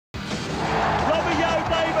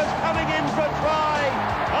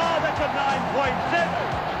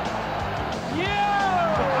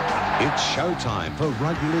It's showtime for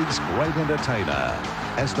Rugby League's great entertainer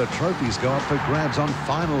as the trophies go up for grabs on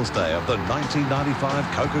finals day of the 1995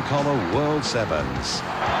 Coca-Cola World Sevens.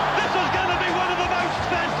 This is going to be one of the most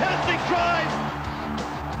fantastic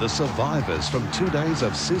drives! The survivors from 2 days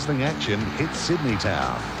of sizzling action hit Sydney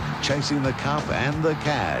town, chasing the cup and the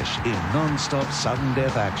cash in non-stop sudden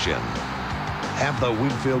death action. Have the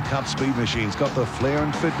Winfield Cup speed machines got the flair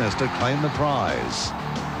and fitness to claim the prize?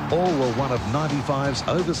 All were one of 95's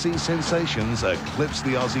overseas sensations eclipse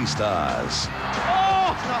the Aussie stars.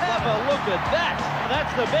 Oh, have a look at that.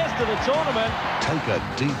 That's the best of the tournament. Take a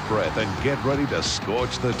deep breath and get ready to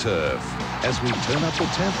scorch the turf as we turn up the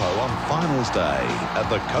tempo on finals day at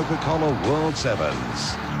the Coca-Cola World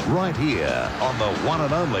Sevens. Right here on the one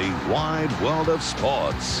and only Wide World of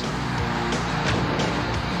Sports.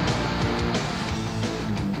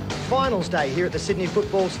 Finals day here at the Sydney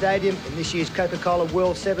Football Stadium in this year's Coca-Cola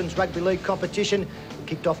World Sevens Rugby League competition. We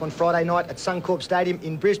kicked off on Friday night at Suncorp Stadium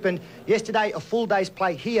in Brisbane. Yesterday, a full day's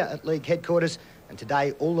play here at League headquarters. And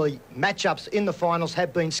today, all the matchups in the finals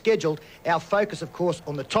have been scheduled. Our focus, of course,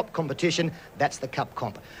 on the top competition, that's the Cup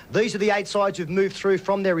Comp. These are the 8 sides who've moved through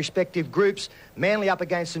from their respective groups. Manly up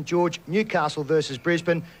against St George, Newcastle versus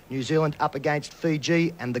Brisbane, New Zealand up against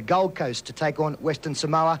Fiji, and the Gold Coast to take on Western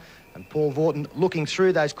Samoa. And Paul Vaughton looking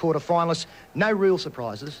through those quarter-finalists. No real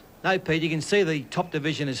surprises. No, Pete, you can see the top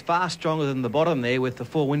division is far stronger than the bottom there with the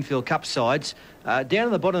 4 Winfield Cup sides. Down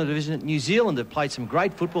in the bottom of the division, New Zealand have played some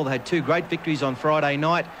great football. They had 2 great victories on Friday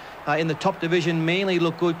night. In the top division, Manly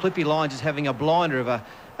look good. Clippy Lions is having a blinder of a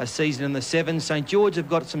season in the Sevens. St George have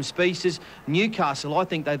got some speedsters. Newcastle, I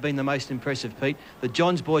think they've been the most impressive, Pete. The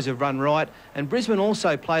Johns boys have run right. And Brisbane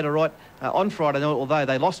also played all right on Friday night, although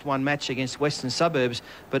they lost 1 match against Western Suburbs.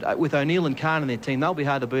 But with O'Neill and Khan in their team, they'll be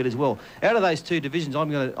hard to beat as well. Out of those 2 divisions,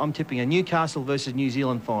 I'm tipping a Newcastle versus New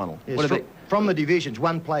Zealand final. Yes, from the divisions,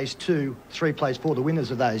 1 plays 2, 3 plays 4, the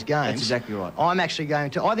winners of those games. That's exactly right. I'm actually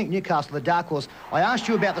going to, I think Newcastle, the dark horse. I asked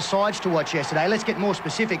you about the sides to watch yesterday. Let's get more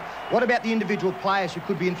specific. What about the individual players who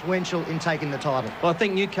could be influential in taking the title? Well, I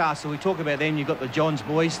think Newcastle, we talk about them, you've got the Johns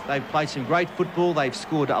boys. They've played some great football. They've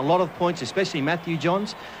scored a lot of points, especially Matthew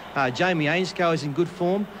Johns. Jamie Ainscough is in good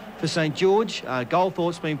form. For St George,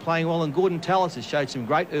 Goldthorpe's been playing well, and Gordon Tallis has showed some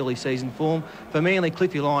great early season form. For Manly,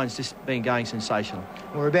 Cliffy Lyons just been going sensational.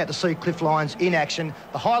 We're about to see Cliff Lyons in action.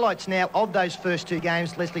 The highlights now of those first 2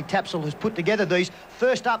 games. Leslie Tapsell has put together these.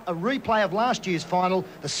 First up, a replay of last year's final,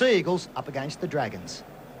 the Sea Eagles up against the Dragons.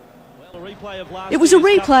 It was a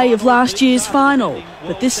replay of last year's final,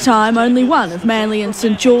 but this time only one of Manly and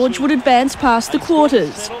St George would advance past the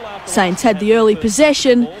quarters. Saints had the early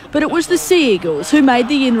possession, but it was the Sea Eagles who made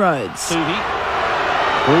the inroads. Through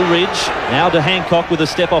Ridge, now to Hancock with a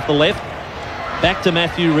step off the left. Back to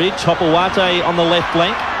Matthew Ridge, Hopewate on the left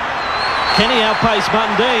flank. Can he outpace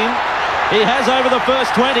Mundine? He has over the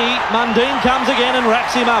first 20. Mundine comes again and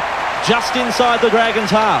wraps him up just inside the Dragons'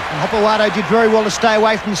 half. And Hopewate did very well to stay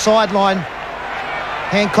away from the sideline.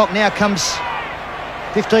 Hancock now comes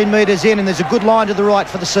 15 metres in, and there's a good line to the right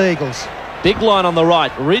for the Sea Eagles. Big line on the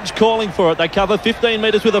right. Ridge calling for it. They cover 15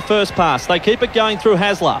 metres with a first pass. They keep it going through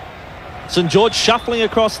Hasler. St George shuffling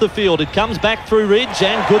across the field. It comes back through Ridge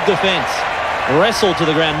and good defence. Wrestled to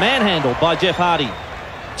the ground. Manhandled by Jeff Hardy.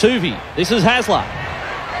 Tuvey. This is Hasler.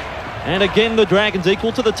 And again the Dragons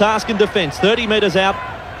equal to the task in defence. 30 metres out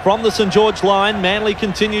from the St George line. Manly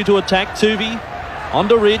continue to attack. Tuvey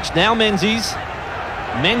onto Ridge. Now Menzies.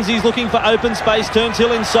 Menzies looking for open space, turns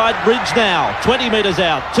Hill inside, Ridge now, 20 metres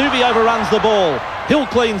out, Tuvey overruns the ball, Hill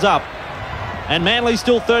cleans up, and Manly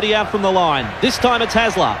still 30 out from the line. This time it's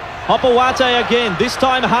Hasler, Hopewate again, this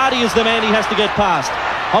time Hardy is the man he has to get past.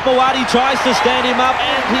 Hopewate tries to stand him up,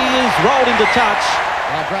 and he is rolled into touch.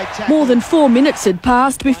 More than 4 minutes had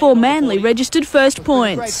passed before Manly registered first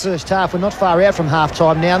points. Great first half. We're not far out from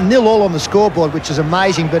half-time now. 0-0 on the scoreboard, which is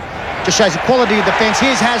amazing, but just shows the quality of defence.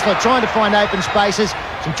 Here's Hasler trying to find open spaces.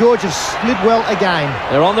 St George has slid well again.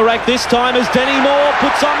 They're on the rack this time as Denny Moore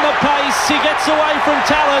puts on the pace. He gets away from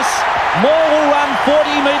Tallis. Moore will run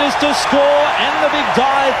 40 metres to score, and the big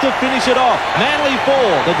dive to finish it off. Manly 4,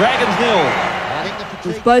 the Dragons 0.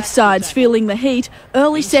 With both sides feeling the heat,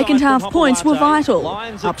 early second half points were vital.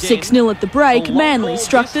 Up 6-0 at the break, Manly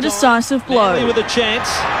struck the decisive blow. Manly with a chance.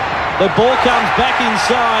 The ball comes back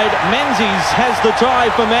inside. Menzies has the try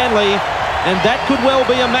for Manly, and that could well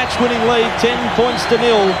be a match-winning lead, 10 points to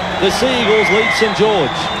 0. The Sea Eagles lead St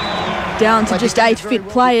George. Down to just 8 fit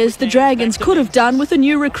players, the Dragons could have done with a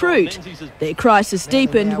new recruit. Their crisis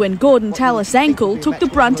deepened when Gordon Tallis' ankle took the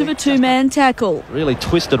brunt of a 2-man tackle. Really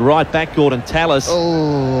twisted right back, Gordon Tallis.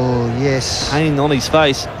 Oh, yes. Pain on his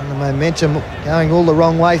face. And the momentum going all the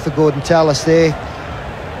wrong way for Gordon Tallis there.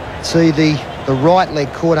 See the right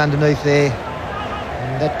leg caught underneath there.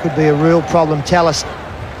 And that could be a real problem. Tallis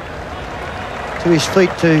to his feet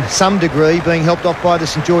to some degree, being helped off by the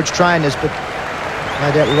St George trainers, but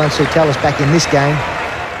no doubt we won't see Tallis back in this game.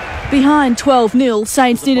 Behind 12-0,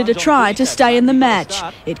 Saints needed a try to stay in the match.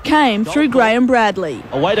 It came through Graham Bradley.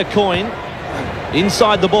 Away to Coyne.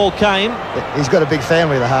 Inside the ball came. He's got a big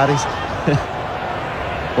family, the Hardys.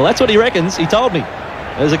 Well, that's what he reckons. He told me.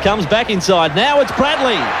 As it comes back inside. Now it's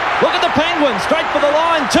Bradley. Look at the Penguins. Straight for the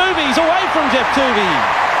line. Tuvey's away from Jeff Tuvey.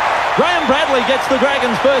 Graham Bradley gets the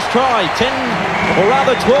Dragons' first try. 10, or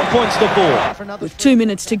rather 12 points to 4. With 2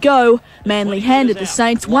 minutes to go, Manly handed the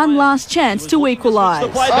Saints one last chance to equalise.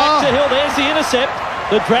 The play back to Hill. There's the intercept.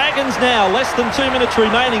 The Dragons now, less than 2 minutes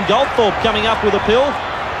remaining. Goldthorpe coming up with a pill.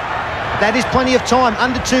 That is plenty of time.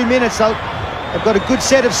 Under 2 minutes, though. They've got a good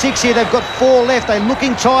set of 6 here. They've got 4 left. They're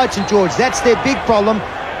looking tired, St George. That's their big problem,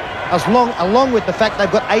 along with the fact they've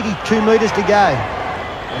got 82 metres to go.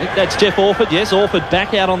 I think that's Jeff Orford. Yes, Orford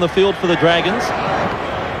back out on the field for the Dragons.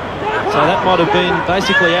 So that might have been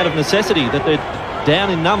basically out of necessity that they're down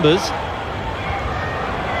in numbers.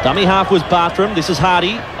 Dummy half was Bartram. This is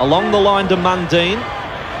Hardy along the line to Mundine.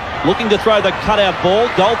 Looking to throw the cutout ball.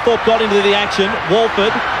 Goldthorpe got into the action.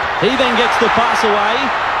 Walford. He then gets the pass away.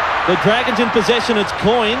 The Dragons in possession. It's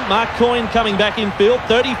Coyne. Mark Coyne coming back in field.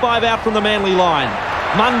 35 out from the Manly line.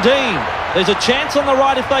 Mundine. There's a chance on the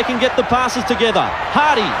right if they can get the passes together.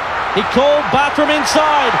 Hardy. He called Bartram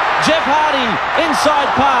inside. Jeff Hardy. Inside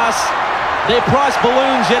pass. Their price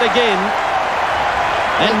balloons yet again.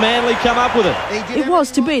 And Manly come up with it. It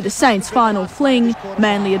was to be the Saints' final fling.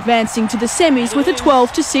 Manly advancing to the semis with a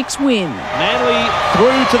 12-6 win. Manly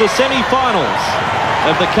through to the semi-finals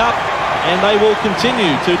of the Cup, and they will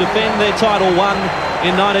continue to defend their title won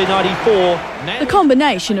in 1994. The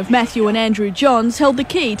combination of Matthew and Andrew Johns held the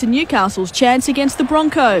key to Newcastle's chance against the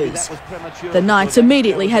Broncos. The Knights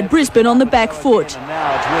immediately had Brisbane on the back foot. And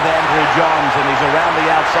now it's with Andrew Johns, and he's around the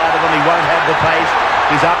outside of them. He won't have the pace.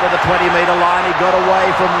 He's up to the 20-metre line. He got away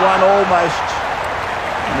from one almost.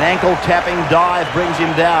 An ankle-tapping dive brings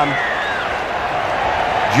him down.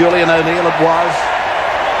 Julian O'Neill it was.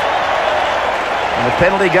 And the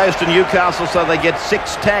penalty goes to Newcastle, so they get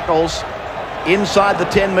 6 tackles inside the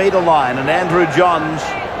 10-metre line. And Andrew Johns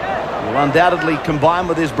will undoubtedly combine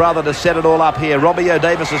with his brother to set it all up here. Robbie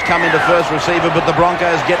O'Davis has come into first receiver, but the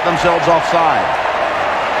Broncos get themselves offside.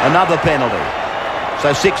 Another penalty.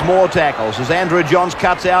 So 6 more tackles as Andrew Johns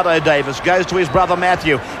cuts out O'Davis, goes to his brother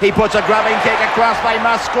Matthew. He puts a grubbing kick across. They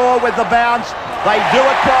must score with the bounce. They do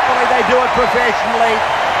it properly. They do it professionally.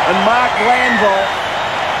 And Mark Glanville,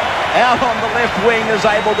 out on the left wing, is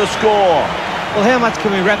able to score. Well, how much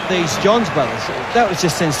can we wrap these Johns brothers? That was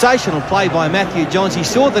just sensational play by Matthew Johns. He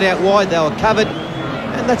saw that out wide. They were covered.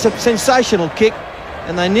 And that's a sensational kick.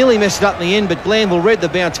 And they nearly messed it up in the end, but Glanville read the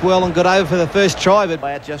bounce well and got over for the first try.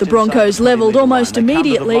 But the Broncos levelled almost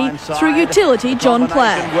immediately through utility John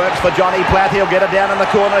Platt. Works for Johnny Platt. He'll get it down in the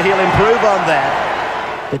corner. He'll improve on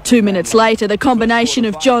that. But 2 minutes later, the combination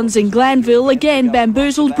of Johns and Glanville again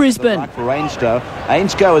bamboozled Brisbane. For Ainscough.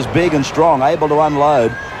 Ainscough is big and strong, able to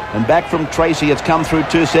unload. And back from Tracy, it's come through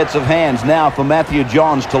 2 sets of hands. Now for Matthew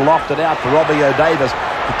Johns to loft it out for Robbie O'Davis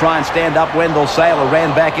to try and stand up. Wendell Saylor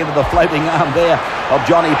ran back into the floating arm there of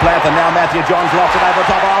Johnny Platt, and now Matthew Johns lofts it over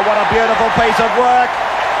top. Oh, what a beautiful piece of work.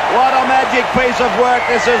 What a magic piece of work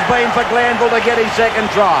this has been for Glanville to get his second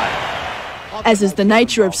try. As is the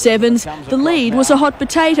nature of sevens, the lead was a hot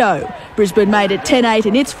potato. Brisbane made it 10-8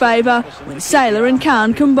 in its favour when Saylor and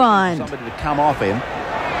Khan combined. Somebody to come off him.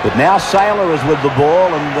 But now Saylor is with the ball,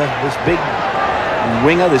 and this big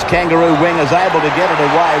winger, this kangaroo winger, is able to get it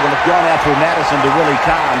away. Well, it's gone out through Madison to Willie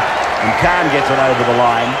Khan, and Khan gets it over the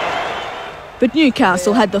line. But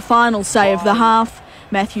Newcastle had the final say of the half.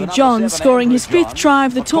 Matthew Johns scoring his 5th try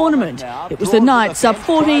of the tournament. It was the Knights up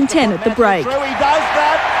 14-10 at the break. He does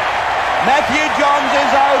that. Matthew Johns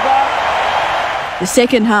is over. The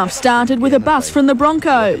second half started with a bus from the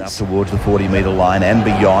Broncos. Up towards the 40-metre line and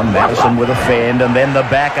beyond. Madison with a fend, and then the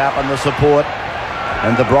backup and the support.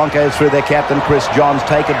 And the Broncos, through their captain Chris Johns,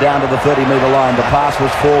 take it down to the 30-metre line. The pass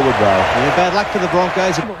was forward, though. Yeah, bad luck for the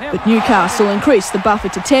Broncos. But Newcastle increased the buffer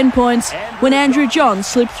to 10 points when Andrew Johns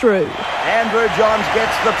slipped through. Andrew Johns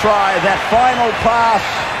gets the try. That final pass.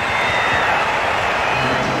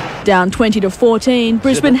 Down 20-14,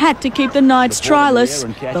 Brisbane had to keep the Knights tryless.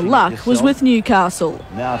 The luck was with Newcastle.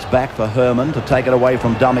 Now it's back for Herman to take it away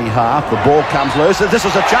from dummy half. The ball comes loose. This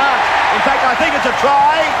is a chance. In fact, I think it's a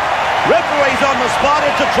try. Referee's on the spot.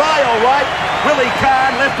 It's a try, all right. Willie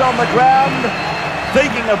Khan left on the ground,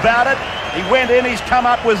 thinking about it. He went in. He's come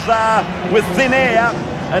up with thin air.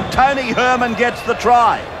 and Tony Herman gets the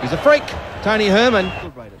try. He's a freak, Tony Herman.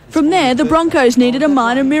 From there, the Broncos needed a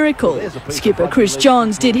minor miracle. Skipper Chris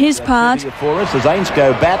Johns did his part. For us as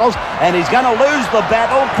Ainscough battles, and he's going to lose the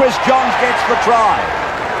battle. Chris Johns gets the try.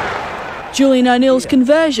 Julian O'Neill's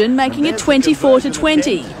conversion making it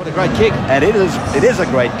 24-20. What a great kick. And it is a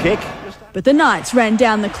great kick. But the Knights ran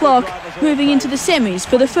down the clock, moving into the semis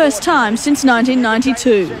for the first time since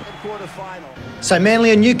 1992. So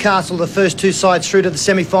Manly and Newcastle, the first two sides through to the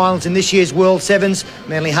semi-finals in this year's World Sevens.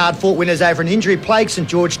 Manly hard-fought winners over an injury plague, St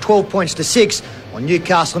George 12 points to 6. While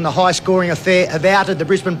Newcastle in the high-scoring affair have outed the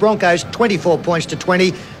Brisbane Broncos 24 points to 20.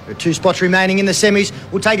 There are 2 spots remaining in the semis.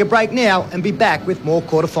 We'll take a break now and be back with more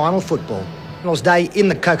quarter-final football. Finals day in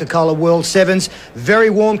the Coca-Cola World Sevens. Very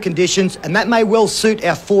warm conditions, and that may well suit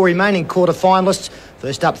our 4 remaining quarter-finalists.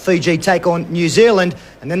 First up, Fiji take on New Zealand,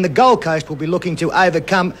 and then the Gold Coast will be looking to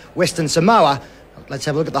overcome Western Samoa. Let's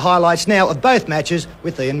have a look at the highlights now of both matches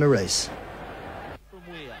with Ian Maurice.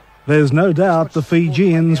 There's no doubt the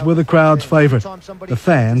Fijians were the crowd's favourite. The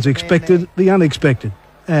fans expected the unexpected,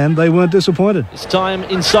 and they weren't disappointed. This time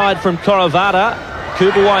inside from Koravata,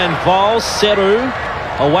 Kubawai and Vols, Seru,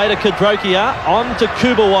 away to Kadrokia, on to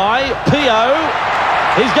Kubawai, Pio,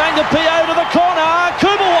 he's going to Pio to the corner,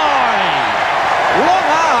 Kubawai! Long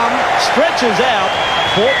arm, stretches out,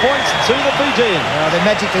 4 points to the Fijians. Oh, they're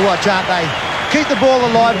magic to watch, aren't they? Keep the ball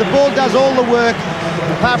alive, the ball does all the work,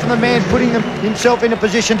 apart from the man putting himself in a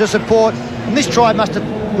position to support. And this try must have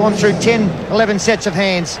gone through 10, 11 sets of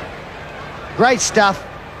hands. Great stuff.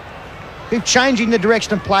 Keep changing the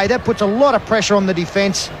direction of play. That puts a lot of pressure on the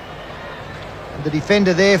defence. The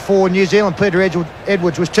defender there for New Zealand, Peter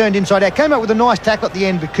Edwards, was turned inside out. Came up with a nice tackle at the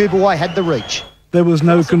end, but Kubawai had the reach. There was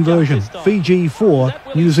no conversion. Fiji 4,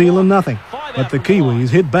 New Zealand nothing. But the Kiwis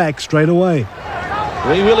hit back straight away.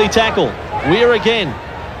 Wee Willie tackle. Weir again.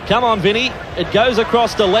 Come on, Vinny. It goes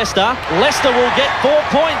across to Leicester. Leicester will get 4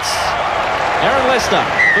 points. Aaron Leicester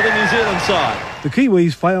for the New Zealand side. The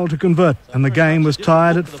Kiwis failed to convert, and the game was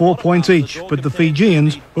tied at 4 points each. But the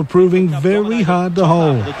Fijians were proving very hard to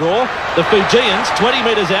hold. The draw. The Fijians, 20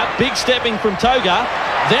 metres out, big stepping from Toga.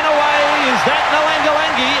 Then away, is that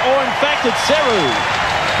Nalangalangi, or in fact it's Seru?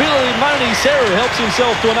 Billy Moni Seru helps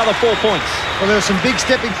himself to another 4 points. Well, there was some big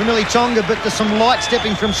stepping from Ili Tonga, but there's some light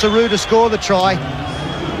stepping from Seru to score the try.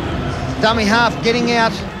 Dummy half getting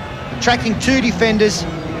out, tracking 2 defenders.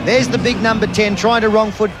 There's the big number 10, trying to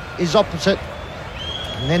wrong foot his opposite.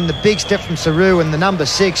 And then the big step from Seru, and the number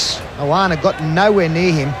 6, Oana, got nowhere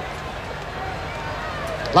near him.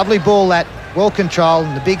 Lovely ball that, well controlled,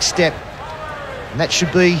 and the big step. And that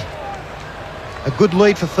should be a good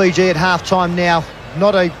lead for Fiji at half-time now.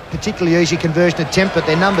 Not a particularly easy conversion attempt, but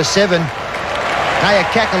their number 7, Naya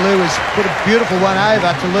Kakalu, has put a beautiful one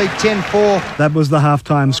over to lead 10-4. That was the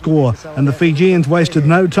half-time score, and the Fijians wasted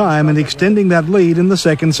no time in extending that lead in the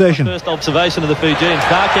second session. First observation of the Fijians,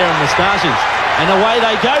 dark hair and moustaches. And away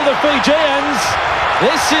they go, the Fijians.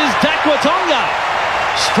 This is Dakwatonga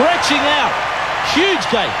stretching out. Huge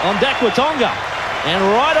gate on Dakwatonga. And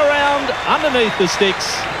right around underneath the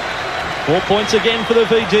sticks. 4 points again for the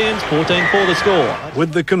Fijians, 14-4 the score.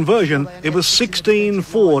 With the conversion, it was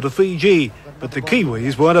 16-4 to Fiji, but the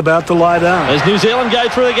Kiwis weren't about to lie down. As New Zealand go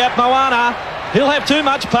through the gap, Moana, he'll have too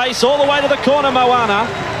much pace all the way to the corner, Moana.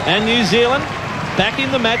 And New Zealand back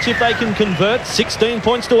in the match if they can convert, 16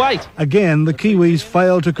 points to 8. Again, the Kiwis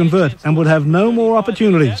failed to convert and would have no more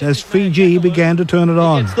opportunities as Fiji began to turn it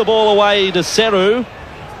on. Gets the ball away to Seru.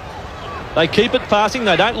 They keep it passing,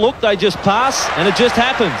 they don't look, they just pass, and it just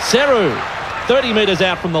happens. Seru, 30 metres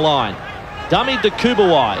out from the line. Dummied to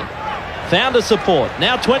Kubawai. Found a support,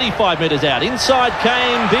 now 25 metres out. Inside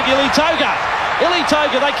came big Ili Toga. Ili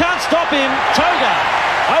Toga, they can't stop him. Toga,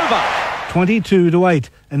 over. 22-8,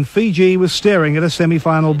 and Fiji was staring at a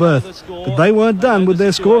semi-final berth. But they weren't done with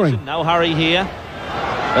their scoring. No hurry here.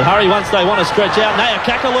 But hurry once they want to stretch out. Naya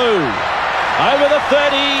Kakalu, over the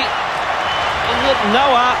 30.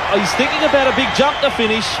 Noah, he's thinking about a big jump to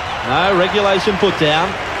finish. No, regulation put down.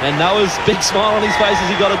 And Noah's big smile on his face as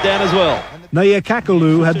he got it down as well. Naya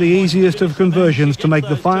Kakalu had the easiest of conversions to make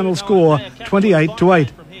the final score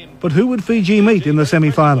 28-8. But who would Fiji meet in the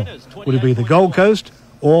semi-final? Would it be the Gold Coast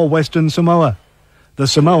or Western Samoa? The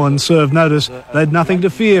Samoans served notice they'd nothing to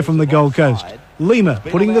fear from the Gold Coast. Lima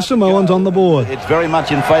putting the Samoans on the board. It's very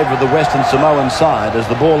much in favour of the Western Samoan side as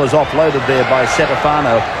the ball is offloaded there by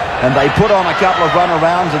Setafano, and they put on a couple of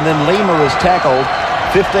runarounds, and then Lima is tackled.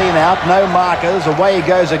 15 out, no markers, away he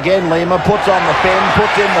goes again. Lima puts on the pen,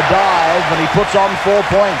 puts in the dive, and he puts on 4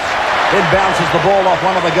 points. Then bounces the ball off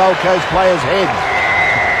one of the Gold Coast players' heads.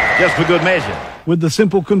 just for good measure. With the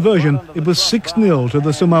simple conversion, it was 6-0 to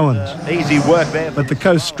the Samoans. Easy work there. But the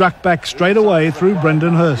coast struck back straight away through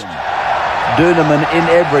Brendan Hurst. Doonerman in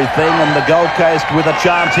everything, and the Gold Coast with a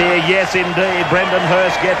chance here. Yes, indeed. Brendan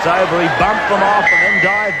Hurst gets over. He bumped them off and then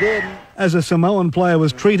dived in. As a Samoan player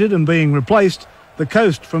was treated and being replaced, the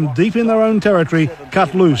coast from deep in their own territory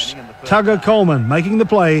cut loose. Tugger Coleman making the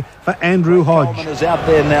play for Andrew Hodge. Coleman is out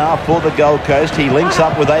there now for the Gold Coast. He links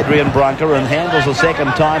up with Adrian Brunker and handles a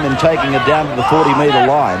second time in taking it down to the 40-metre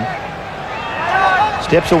line.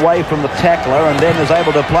 Steps away from the tackler and then is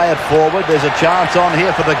able to play it forward. There's a chance on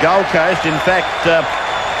here for the Gold Coast. In fact,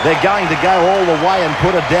 they're going to go all the way and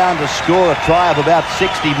put it down to score a try of about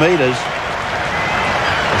 60 metres.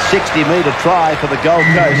 A 60-metre try for the Gold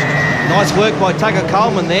Coast. Nice work by Tugger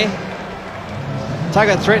Coleman there.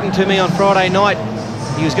 Tugger threatened to me on Friday night.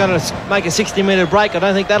 He was going to make a 60-metre break. I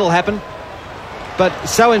don't think that'll happen. But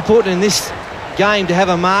it's so important in this game to have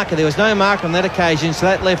a marker. There was no marker on that occasion, so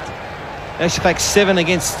that left, in fact, 7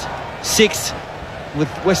 against 6 with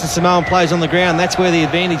Western Samoan players on the ground. That's where the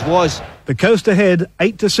advantage was. The coast ahead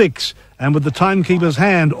 8-6, and with the timekeeper's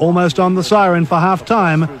hand almost on the siren for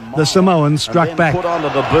half-time, the Samoans struck back. Put onto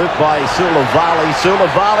the boot by Sulavali.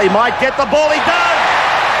 Sulavali might get the ball. He does!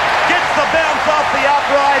 Gets the bounce off the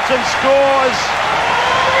uprights and scores.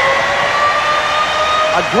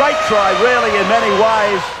 A great try, really, in many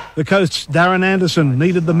ways. The coast's Darren Anderson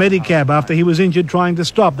needed the Medicab after he was injured trying to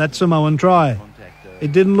stop that Samoan try.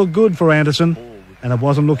 It didn't look good for Anderson, and it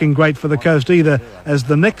wasn't looking great for the coast either, as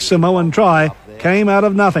the next Samoan try came out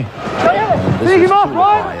of nothing. This is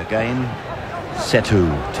Tulapai again. Setu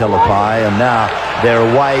Telapai, and now they're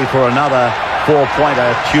away for another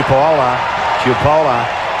 4-pointer. Tupola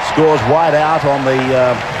scores wide out on the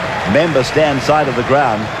member stand side of the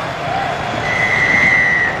ground.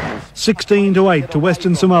 16-8 to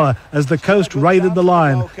Western Samoa as the coast raided the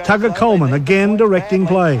line. Tugger Coleman again directing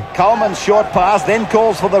play. Coleman's short pass, then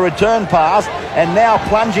calls for the return pass, and now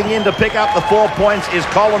plunging in to pick up the 4 points is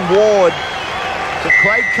Colin Ward. To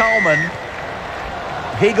Craig Coleman.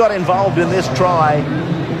 He got involved in this try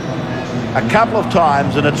a couple of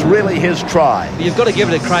times, and it's really his try. You've got to give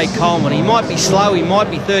it to Craig Coleman. He might be slow, he might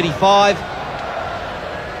be 35,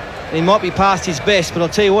 he might be past his best, but I'll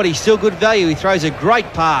tell you what, he's still good value. He throws a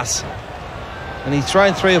great pass, and he's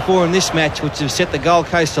thrown 3 or 4 in this match, which have set the Gold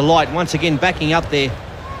Coast alight. Once again, backing up there.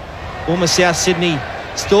 Former South Sydney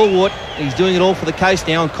stalwart. He's doing it all for the coast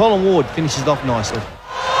now, and Colin Ward finishes it off nicely.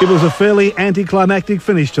 It was a fairly anticlimactic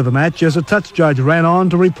finish to the match as a touch judge ran on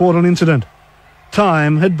to report an incident.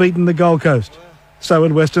 Time had beaten the Gold Coast. So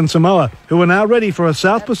had Western Samoa, who are now ready for a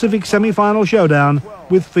South Pacific semi-final showdown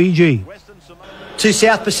with Fiji. 2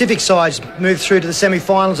 South Pacific sides moved through to the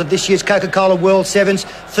semi-finals of this year's Coca-Cola World Sevens.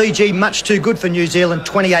 Fiji much too good for New Zealand,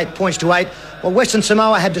 28 points to 8. While Western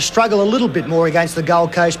Samoa had to struggle a little bit more against the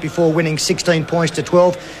Gold Coast before winning 16 points to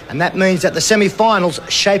 12. And that means that the semi-finals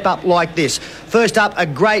shape up like this. First up, a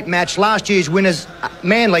great match. Last year's winners,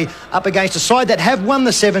 Manly, up against a side that have won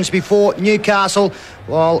the Sevens before, Newcastle.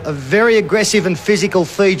 While a very aggressive and physical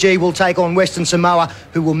Fiji will take on Western Samoa,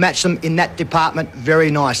 who will match them in that department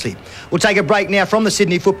very nicely. We'll take a break now from the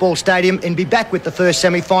Sydney Football Stadium and be back with the first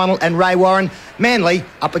semi-final and Ray Warren, Manly,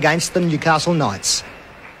 up against the Newcastle Knights.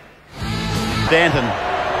 Stanton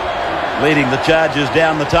leading the Chargers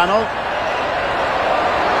down the tunnel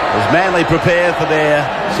as Manly prepare for their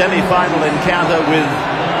semi-final encounter with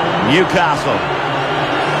Newcastle.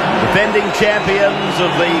 Defending champions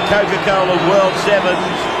of the Coca-Cola World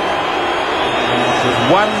Sevens, with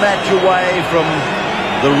 1 match away from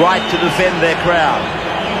the right to defend their crown.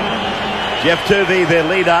 Jeff Tuvey, their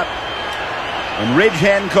leader, and Ridge,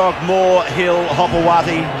 Hancock, Moore, Hill,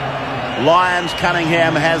 Hopewati, Lyons,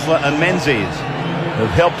 Cunningham, Hasler and Menzies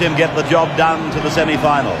have helped him get the job done to the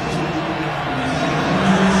semi-finals.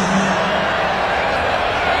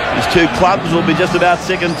 These 2 clubs will be just about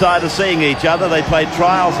sick and tired of seeing each other. They played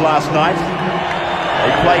trials last night.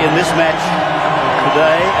 They play in this match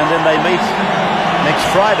today, and then they meet next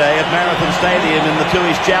Friday at Marathon Stadium in the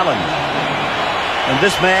Tooheys Challenge. And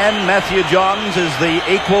this man, Matthew Johns, is the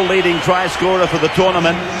equal leading try scorer for the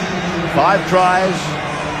tournament. 5 tries.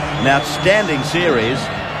 An outstanding series.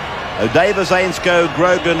 O'Davis, Ainscough,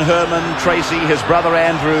 Grogan, Herman, Tracy, his brother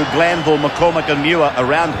Andrew, Glanville, McCormick and Muir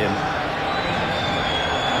around him.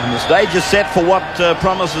 And the stage is set for what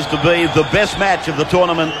promises to be the best match of the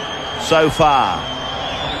tournament so far.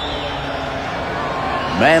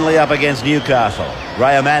 Manly up against Newcastle.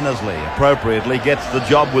 Graham Annesley appropriately gets the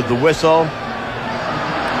job with the whistle.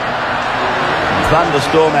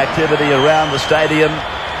 Thunderstorm activity around the stadium,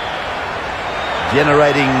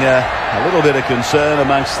 generating a little bit of concern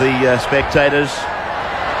amongst the spectators.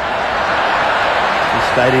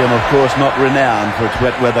 Stadium, of course, not renowned for its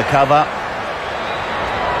wet weather cover.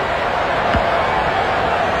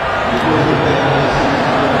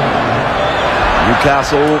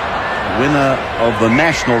 Newcastle, winner of the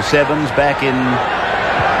National Sevens back in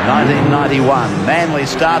 1991. Manly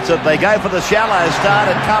starts it. They go for the shallow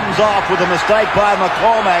start. It comes off with a mistake by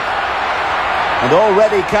McCormack. And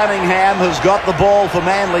already Cunningham has got the ball for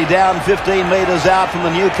Manly down 15 metres out from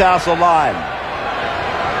the Newcastle line.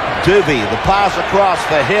 Doobie, the pass across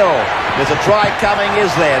for Hill. There's a try coming,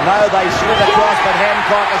 is there? No, they slid across, but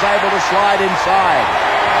Hancock is able to slide inside.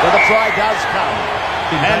 So the try does come.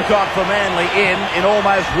 Hancock for Manly in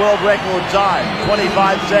almost world record time,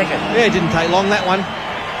 25 seconds. Yeah, it didn't take long, that one.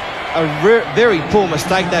 A very poor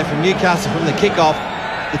mistake, though, from Newcastle from the kick-off.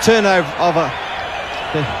 The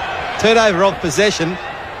turnover of possession.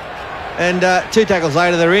 And 2 tackles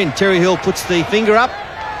later, they're in. Terry Hill puts the finger up,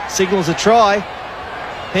 signals a try.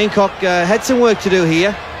 Hancock had some work to do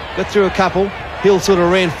here. Got through a couple. Hill sort of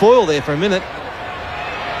ran foil there for a minute.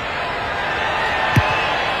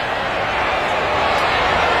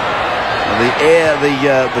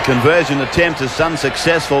 The conversion attempt is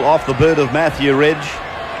unsuccessful off the boot of Matthew Ridge.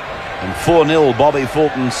 And 4-0 Bobby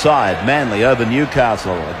Fulton's side. Manly over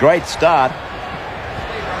Newcastle. A great start.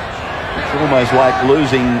 It's almost like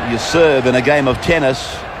losing your serve in a game of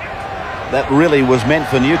tennis. That really was meant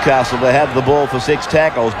for Newcastle to have the ball for 6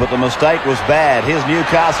 tackles, but the mistake was bad. Here's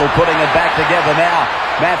Newcastle putting it back together now.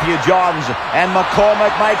 Matthew Johns, and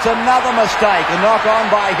McCormack makes another mistake. A knock on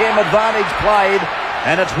by him, advantage played,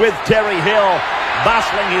 and it's with Terry Hill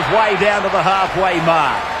bustling his way down to the halfway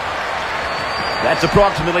mark. That's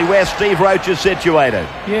approximately where Steve Roach is situated.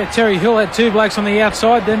 Yeah, Terry Hill had 2 blokes on the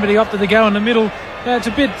outside then, but he opted to go in the middle. It's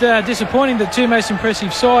a bit disappointing that 2 most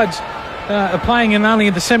impressive sides are playing in only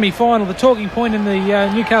in the semi-final. The talking point in the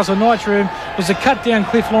Newcastle Knights room was to cut down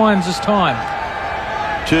Cliff Lyons' time.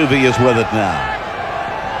 Tuvey is with it now.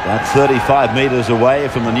 About 35 metres away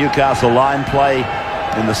from the Newcastle line, play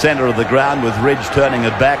in the centre of the ground with Ridge turning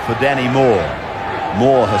it back for Danny Moore.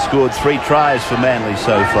 Moore has scored 3 tries for Manly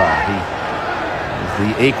so far.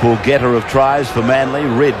 He is the equal getter of tries for Manly.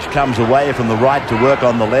 Ridge comes away from the right to work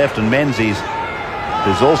on the left, and Menzies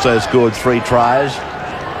has also scored 3 tries.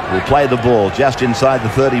 Will play the ball just inside the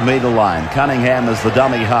 30-metre line. Cunningham is the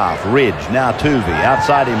dummy half. Ridge, now Tuvey.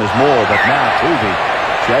 Outside him is Moore, but now Tuvey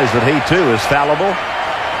shows that he too is fallible.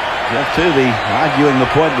 Jeff Tuvey arguing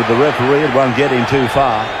the point with the referee. It won't get him too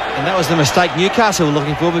far. And that was the mistake Newcastle were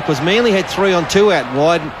looking for, because Manly had 3 on 2 out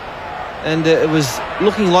wide, and it was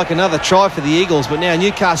looking like another try for the Eagles, but now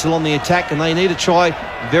Newcastle on the attack, and they need a try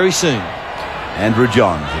very soon. Andrew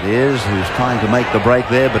Johns it is, who's trying to make the break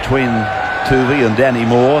there between Tuvey and Danny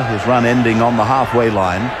Moore. His run ending on the halfway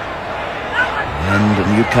line.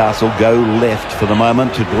 And Newcastle go left for the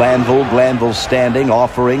moment to Glanville. Glanville standing,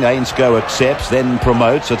 offering. Ainscough accepts, then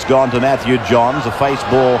promotes. It's gone to Matthew Johns. A face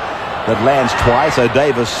ball that lands twice.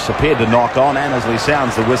 O'Davis appeared to knock on. Annesley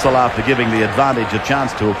sounds the whistle after giving the advantage a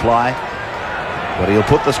chance to apply. But he'll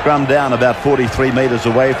put the scrum down about 43 metres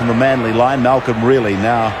away from the Manly line. Malcolm Reilly,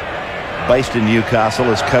 now based in Newcastle,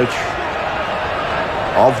 as coach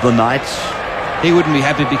of the Knights. He wouldn't be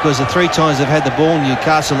happy, because the 3 times they've had the ball in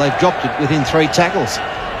Newcastle, they've dropped it within 3 tackles.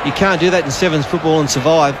 You can't do that in sevens football and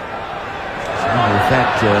survive. In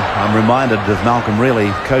fact, I'm reminded of Malcolm Reilly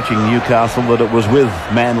coaching Newcastle that it was with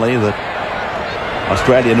Manly that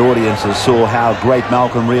Australian audiences saw how great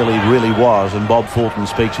Malcolm Reilly really was, and Bob Fulton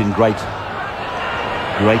speaks in great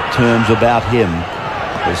terms about him.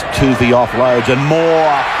 As Tuvey offloads and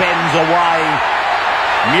Moore fends away.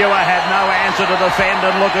 Muir had no answer to defend,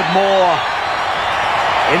 and look at Moore.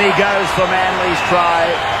 In he goes for Manly's try.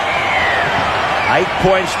 8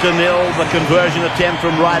 points to 0. The conversion attempt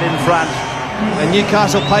from right in front. And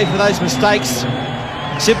Newcastle paid for those mistakes.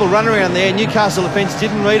 Simple run around there. Newcastle defence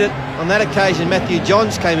didn't read it. On that occasion, Matthew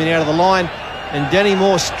Johns came in out of the line, and Danny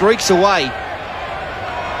Moore streaks away.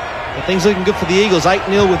 But things looking good for the Eagles.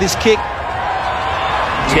 8-0 with this kick.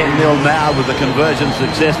 10-0 now with the conversion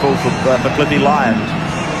successful for Cliffy Lyons.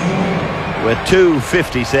 We're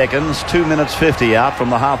 2:50 seconds, 2 minutes 50 out from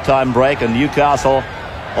the halftime break, and Newcastle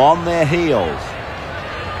on their heels.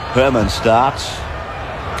 Herman starts,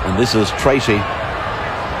 and this is Tracy.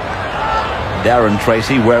 Darren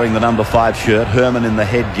Tracy wearing the number 5 shirt. Herman in the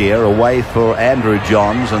headgear, away for Andrew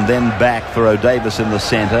Johns, and then back for O'Davis in the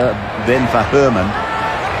centre, then for Herman.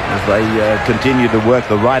 As they continue to work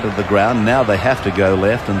the right of the ground, now they have to go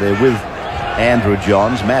left, and they're with Andrew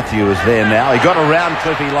Johns. Matthew is there now. He got around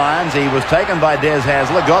Cliffy Lyons. He was taken by Des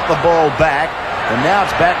Hasler, got the ball back, and now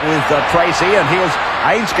it's back with Tracy, and here's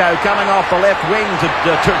Ainscough coming off the left wing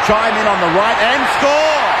to chime in on the right and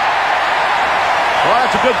score. What a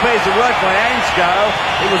That's a good piece of work by Ainscough.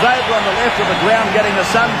 He was over on the left of the ground getting a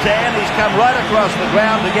suntan. He's come right across the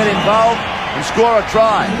ground to get involved and score a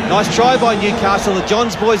try. Nice try by Newcastle. The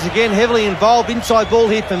Johns boys again heavily involved. Inside ball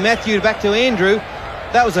here from Matthew back to Andrew.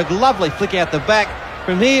 That was a lovely flick out the back.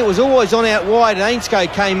 From here it was always on out wide, and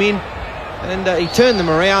Ainscough came in and he turned them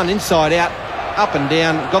around inside out, up and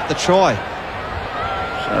down, got the try.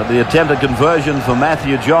 So the attempted conversion for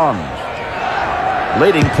Matthew Johns.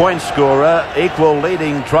 Leading point scorer, equal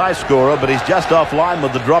leading try scorer, but he's just offline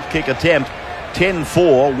with the drop kick attempt.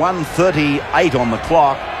 10-4, 1:38 on the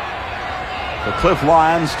clock. The Cliff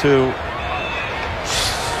Lions to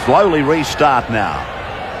slowly restart now.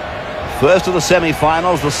 First of the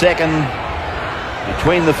semi-finals, the second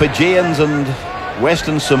between the Fijians and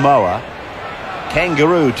Western Samoa.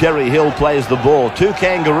 Kangaroo Terry Hill plays the ball. 2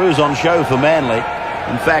 kangaroos on show for Manly.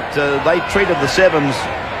 In fact, they treated the Sevens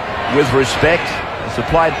with respect.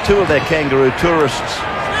 Supplied 2 of their kangaroo tourists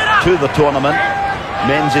to the tournament,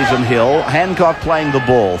 Menzies and Hill. Hancock playing the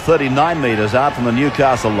ball, 39 metres out from the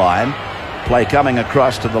Newcastle line. Play coming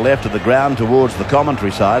across to the left of the ground towards the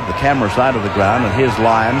commentary side, the camera side of the ground, and here's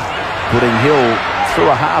Lyons putting Hill through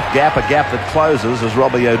a half gap, a gap that closes as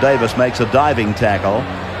Robbie O'Davis makes a diving tackle.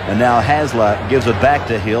 And now Hasler gives it back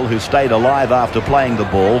to Hill, who stayed alive after playing the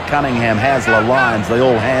ball. Cunningham, Hasler, Lyons, they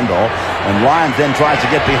all handle. And Lyons then tries to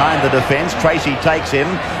get behind the defence. Tracy takes him.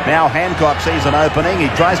 Now Hancock sees an opening. He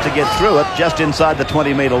tries to get through it just inside the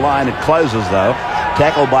 20-metre line. It closes, though.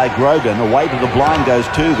 Tackled by Grogan. Away to the blind goes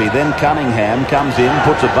Tuvey. Then Cunningham comes in,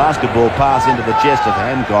 puts a basketball pass into the chest of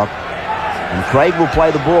Hancock. And Craig will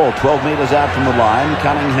play the ball 12 metres out from the line.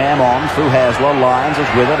 Cunningham on through Hasler. Lyons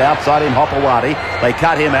is with it. Outside him, Hopewadi. They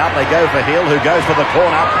cut him out. They go for Hill, who goes for the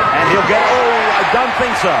corner. And he'll get... Oh, I don't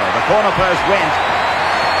think so. The corner post went.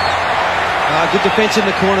 Good defence in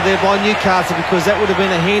the corner there by Newcastle, because that would have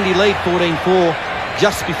been a handy lead, 14-4,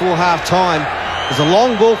 just before half-time. There's a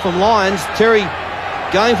long ball from Lyons. Terry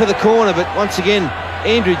going for the corner, but once again,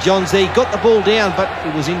 Andrew Johns there got the ball down, but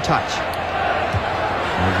it was in touch.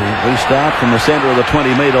 The restart from the centre of the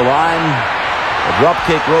 20-metre line. The drop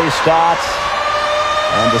kick restarts.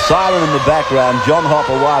 And the siren in the background, John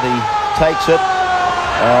Hopewadi takes it.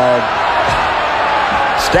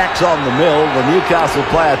 Stacks on the mill. The Newcastle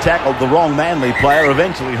player tackled the wrong Manly player.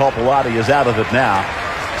 Eventually Hopewadi is out of it now.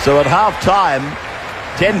 So at half-time,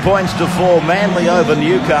 10 points to 4, Manly over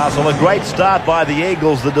Newcastle. A great start by the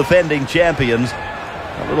Eagles, the defending champions.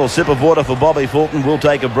 A little sip of water for Bobby Fulton. We'll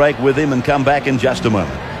take a break with him and come back in just a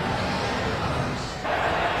moment.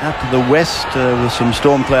 Out to the west with some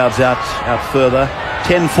storm clouds out further.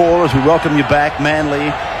 10-4 as we welcome you back.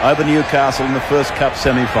 Manly over Newcastle in the first Cup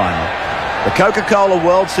semi-final. The Coca-Cola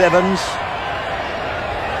World Sevens.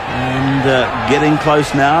 And getting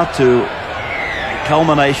close now to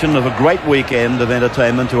culmination of a great weekend of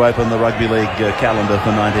entertainment to open the Rugby League calendar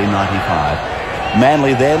for 1995.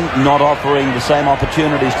 Manly then not offering the same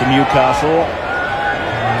opportunities to Newcastle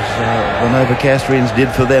as the Novocastrians did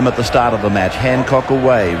for them at the start of the match. Hancock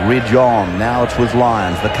away, Ridge on. Now it's with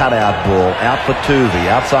Lyons. The cutout ball out for Tuvey.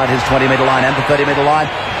 Outside his 20-metre line and the 30-metre line.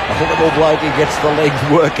 A little bloke, he gets the legs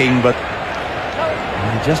working, but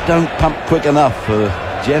they just don't pump quick enough for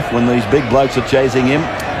Jeff when these big blokes are chasing him.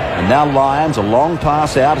 And now Lyons, a long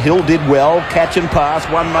pass out. Hill did well. Catch and pass,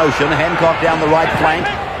 one motion. Hancock down the right flank.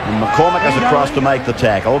 And McCormick is across to make the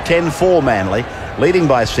tackle. 10-4 Manly, leading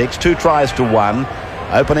by 6, 2 tries to 1.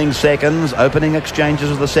 Opening seconds, opening exchanges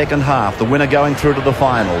of the second half. The winner going through to the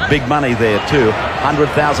final. Big money there too. $100,000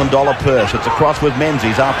 purse. It's across with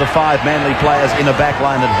Menzies after 5 Manly players in a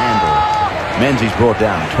backline at handle. Menzies brought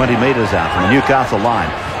down 20 metres out from the Newcastle line.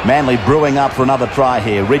 Manly brewing up for another try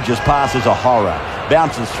here. Ridge's pass is a horror.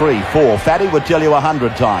 Bounces 3, 4. Fatty would tell you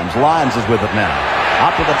 100 times. Lyons is with it now.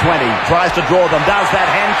 Up to the 20, tries to draw them, does that.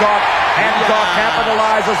 Hancock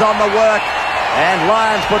capitalises on the work, and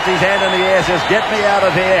Lyons puts his hand in the air, says get me out of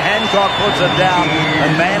here. Hancock puts it down,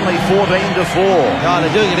 and Manly 14-4. Oh,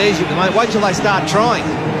 they're doing it easy at the moment. Wait till they start trying.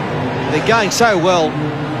 They're going so well,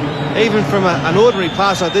 even from an ordinary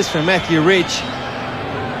pass like this from Matthew Ridge.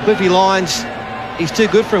 Cliffy Lyons, he's too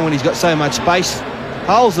good for him when he's got so much space.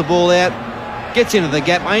 Holds the ball out, gets into the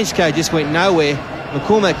gap. Ainscough just went nowhere.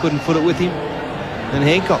 McCormack couldn't put it with him. And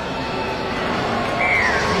Hancock.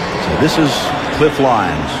 So this is Cliff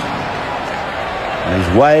Lyons. And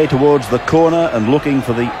his way towards the corner and looking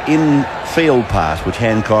for the in-field pass, which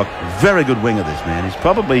Hancock, very good winger this man. He's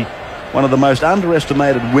probably one of the most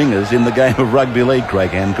underestimated wingers in the game of rugby league,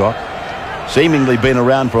 Craig Hancock. Seemingly been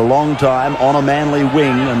around for a long time on a Manly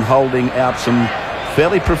wing and holding out some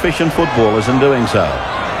fairly proficient footballers in doing so.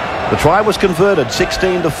 The try was converted.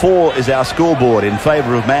 16-4 is our scoreboard in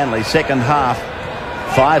favour of Manly. Second half,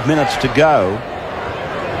 5 minutes to go.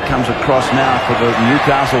 Comes across now for the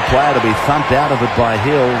Newcastle player to be thumped out of it by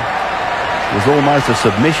Hill. It was almost a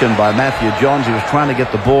submission by Matthew Johns. He was trying to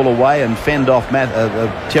get the ball away and fend off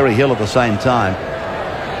Terry Hill at the same time.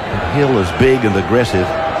 Hill is big and aggressive.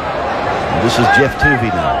 And this is Jeff Tuvey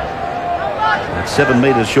now. At 7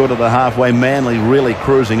 metres short of the halfway, Manly really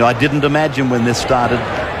cruising. I didn't imagine when this started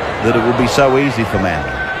that it would be so easy for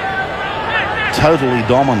Manly. Totally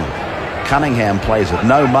dominant. Cunningham plays it.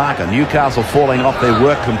 No marker. Newcastle falling off their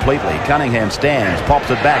work completely. Cunningham stands,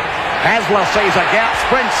 pops it back. Hasler sees a gap,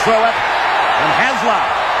 sprints through it. And Hasler,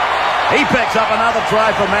 he picks up another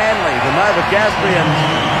try for Manly. The Novocastrians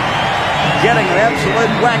getting an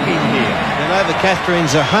absolute whacking here. The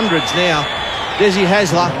Novocastrians are hundreds now. Desi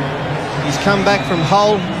Hasler, he's come back from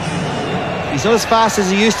Hull. He's not as fast as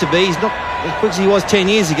he used to be. He's not as quick as he was 10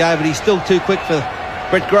 years ago, but he's still too quick for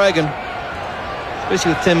Brett Grogan,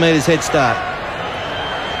 especially with 10 metres head start.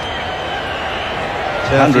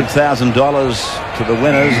 $100,000 to the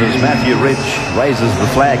winners as Matthew Ridge raises the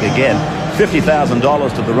flag again.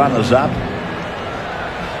 $50,000 to the runners-up.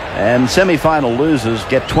 And semi-final losers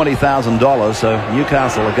get $20,000, so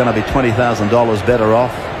Newcastle are going to be $20,000 better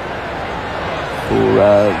off for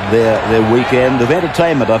their weekend of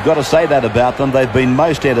entertainment. I've got to say that about them. They've been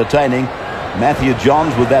most entertaining. Matthew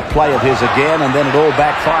Johns with that play of his again, and then it all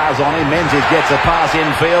backfires on him. Menzies gets a pass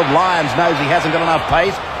infield. Lyons knows he hasn't got enough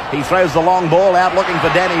pace. He throws the long ball out looking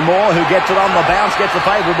for Danny Moore, who gets it on the bounce, gets a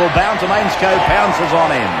favourable bounce, and Ainscough pounces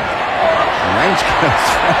on him. And Ainscough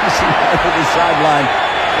throws him over the sideline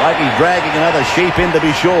like he's dragging another sheep in to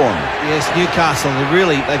be shorn. Yes, Newcastle,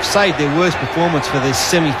 they've saved their worst performance for this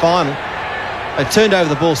semi-final. They turned over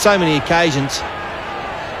the ball so many occasions.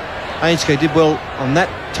 Ainscough did well on that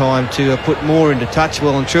time to put Moore into touch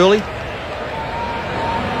well and truly.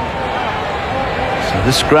 So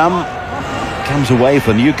the scrum comes away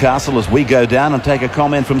for Newcastle as we go down and take a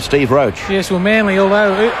comment from Steve Roach. Yes, well, Manly,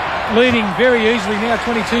 although leading very easily now,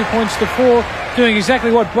 22 points to 4, doing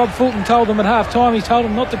exactly what Bob Fulton told them at half-time. He told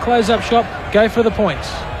them not to close up shop, go for the points.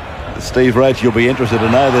 Steve Roach, you'll be interested to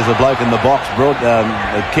know there's a bloke in the box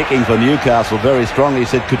kicking for Newcastle very strongly. He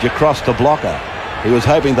said, could you cross the blocker? He was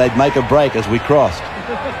hoping they'd make a break as we crossed,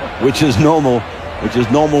 which is normal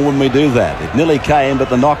when we do that. It nearly came, but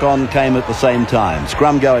the knock-on came at the same time.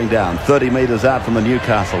 Scrum going down, 30 metres out from the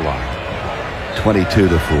Newcastle line,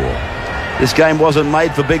 22-4. This game wasn't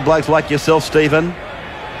made for big blokes like yourself, Stephen.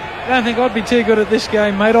 I don't think I'd be too good at this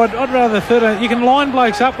game, mate. I'd rather 13. You can line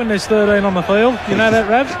blokes up when there's 13 on the field. You know that,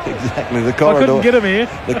 Rav? Exactly. I couldn't get them here.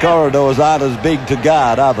 The corridors aren't as big to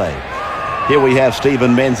guard, are they? Here we have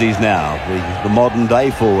Stephen Menzies now, the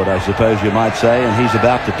modern-day forward, I suppose you might say, and he's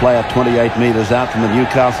about to play at 28 metres out from the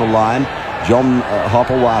Newcastle line. John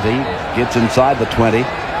Hopewati gets inside the 20.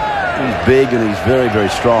 He's big and he's very, very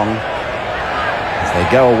strong. As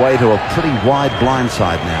they go away to a pretty wide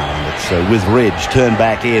blindside now, and it's with Ridge turned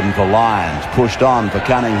back in for Lyons, pushed on for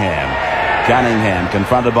Cunningham. Cunningham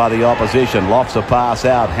confronted by the opposition, lofts a pass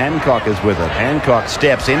out. Hancock is with it. Hancock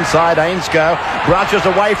steps inside Ainscough, brushes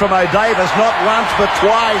away from O'Davis, not once but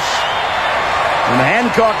twice. And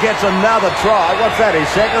Hancock gets another try. What's that, his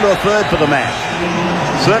second or third for the match?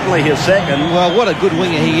 Certainly his second. Well, what a good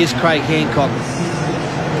winger he is, Craig Hancock.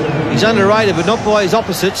 He's underrated, but not by his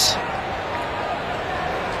opposites.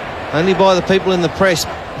 Only by the people in the press.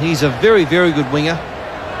 He's a very, very good winger.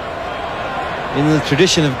 In the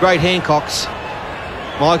tradition of great Hancocks.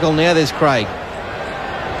 Michael, now there's Craig.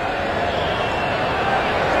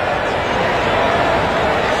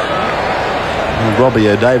 And Robbie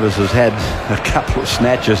O'Davis has had a couple of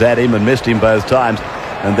snatches at him and missed him both times.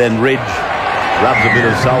 And then Ridge rubs a bit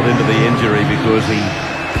of salt into the injury because he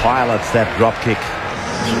pilots that drop kick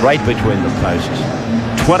straight between the posts.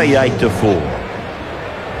 28-4.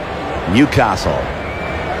 Newcastle,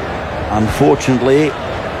 unfortunately,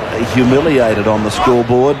 humiliated on the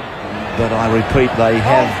scoreboard, but I repeat, they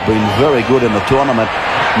have been very good in the tournament.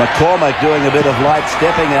 McCormack doing a bit of light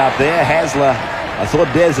stepping out there. Hasler, I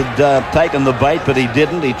thought Des had taken the bait, but he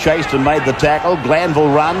didn't. He chased and made the tackle.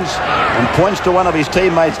 Glanville runs and points to one of his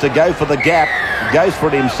teammates to go for the gap. Goes for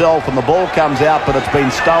it himself, and the ball comes out, but it's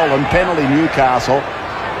been stolen. Penalty Newcastle.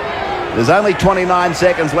 There's only 29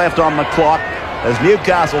 seconds left on the clock as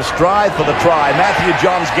Newcastle strive for the try. Matthew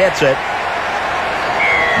Johns gets it.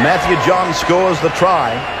 Matthew Johns scores the try,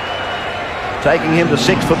 taking him to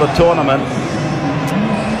 6 for the tournament.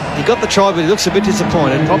 He got the try, but he looks a bit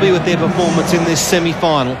disappointed, probably with their performance in this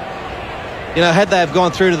semi-final. You know, had they have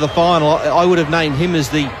gone through to the final, I would have named him as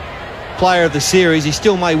the player of the series. He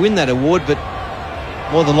still may win that award, but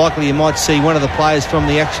more than likely you might see one of the players from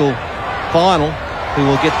the actual final who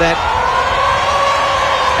will get that.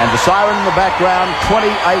 And the siren in the background, 28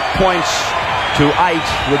 points to 8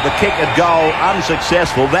 with the kick at goal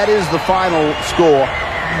unsuccessful. That is the final score.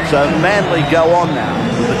 So Manly go on now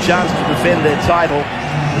with a chance to defend their title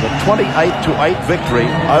with a 28-8 victory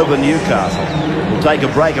over Newcastle. We'll take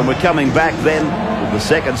a break and we're coming back then with the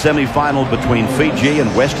second semi-final between Fiji and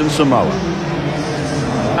Western Samoa.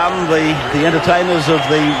 The entertainers of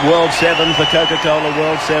the World Sevens, the Coca-Cola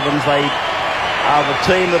World Sevens, they are the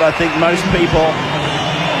team that I think most people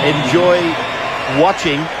enjoy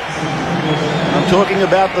watching. I'm talking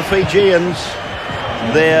about the Fijians.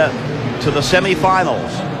 They're to the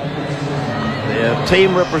semi-finals. Their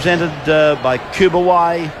team represented by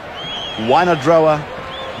Kubawai, Wainadroa,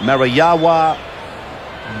 Marayawa,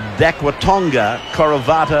 Dakwatonga,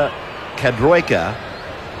 Koravata, Kadroika,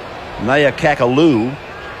 Naya Kakalu,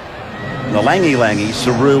 Nalangi Langi,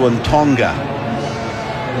 Saru and Tonga.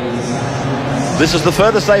 This is the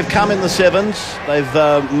furthest they've come in the sevens.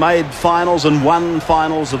 They've made finals and won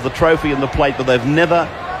finals of the trophy and the plate, but they've never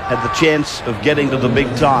had the chance of getting to the big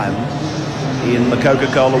time in the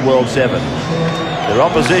Coca-Cola World Seven. Their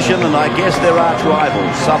opposition, and I guess their arch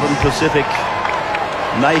rivals, Southern Pacific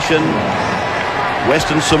nation,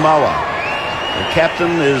 Western Samoa. The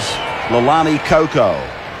captain is Lalani Koko.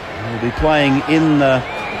 He'll be playing in the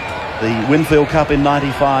Winfield Cup in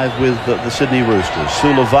 '95 with the Sydney Roosters.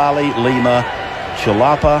 Sulavali, Lima,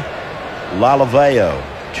 Chilapa, Lalaveo,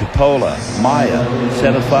 Chupola, Maya,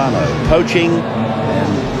 Setafano, Poaching,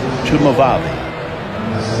 and Tumavavi.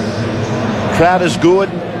 Crowd is good,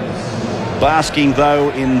 basking though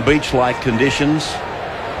in beach-like conditions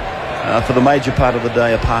for the major part of the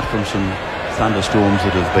day, apart from some thunderstorms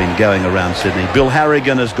that have been going around Sydney. Bill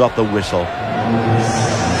Harrigan has got the whistle.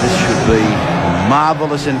 This should be a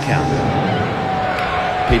marvellous encounter.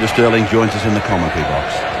 Peter Sterling joins us in the commentary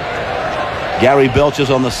box. Gary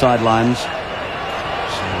Belcher's on the sidelines. So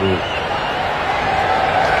we'll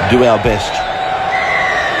do our best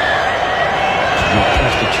to not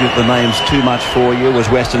prostitute the names too much for you as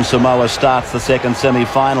Western Samoa starts the second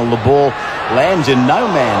semi-final. The ball lands in no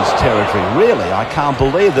man's territory. Really, I can't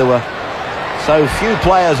believe there were so few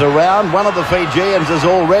players around. One of the Fijians is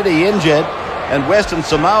already injured, and Western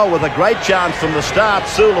Samoa with a great chance from the start.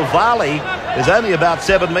 Sulavali is only about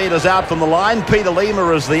 7 metres out from the line. Peter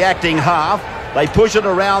Lima is the acting half. They push it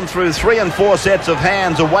around through 3 and 4 sets of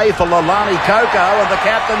hands away for Lalani Koko, and the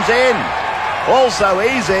captain's in. Also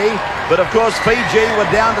easy, but of course Fiji were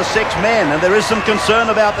down to 6 men, and there is some concern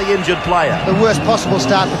about the injured player. The worst possible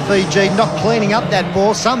start for Fiji, not cleaning up that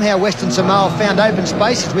ball. Somehow Western Samoa found open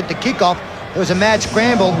spaces with the kickoff. There was a mad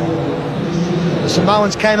scramble. The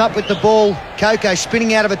Samoans came up with the ball. Koko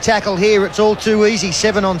spinning out of a tackle here. It's all too easy,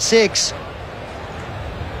 7 on 6.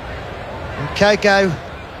 And Koko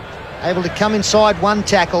able to come inside one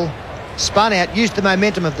tackle, spun out, used the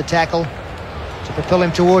momentum of the tackle to propel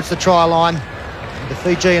him towards the try line. The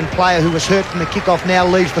Fijian player who was hurt from the kickoff now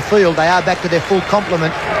leaves the field. They are back to their full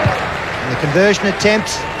complement. And the conversion attempt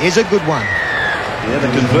is a good one. Yeah,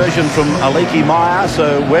 the conversion from Aliki Maya.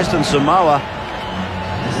 So Western Samoa,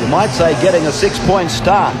 you might say, getting a 6-point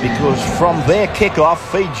start, because from their kickoff,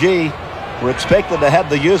 Fiji were expected to have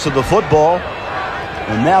the use of the football.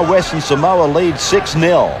 And now Western Samoa leads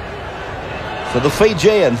 6-0. For the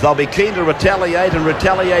Fijians, they'll be keen to retaliate and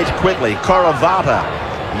retaliate quickly. Koravata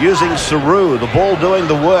using Saru, the ball doing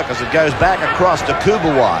the work as it goes back across to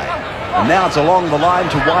Kubawai. And now it's along the line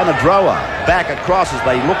to Wainadroa. Back across as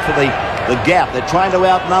they look for the gap. They're trying to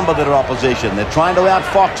outnumber their opposition. They're trying to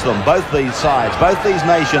outfox them, both these sides, both these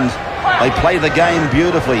nations. They play the game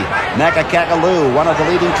beautifully. Naka Kakalu, one of the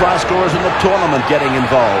leading try scorers in the tournament, getting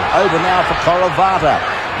involved. Over now for Koravata.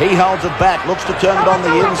 He holds it back, looks to turn it on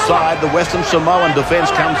the inside. The Western Samoan defence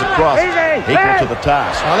comes across, equal to the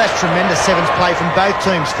task. Oh, that's tremendous sevens play from both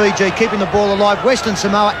teams. Fiji keeping the ball alive. Western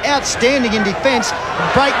Samoa outstanding in defence.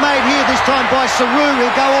 Break made here this time by Saru.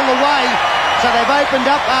 He'll go all the way. So they've opened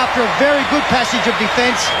up after a very good passage of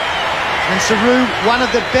defence. And Saru, one of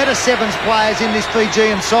the better sevens players in this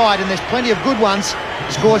Fijian side, and there's plenty of good ones.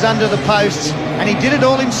 Scores under the posts, and he did it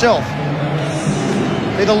all himself.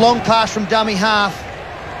 With a long pass from dummy half.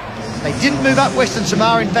 They didn't move up Western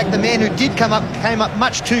Samoa. In fact, the man who did come up came up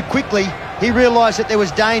much too quickly. He realised that there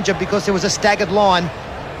was danger because there was a staggered line.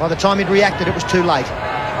 By the time he'd reacted, it was too late.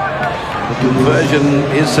 The conversion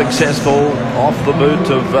is successful off the boot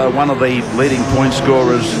of one of the leading point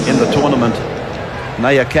scorers in the tournament,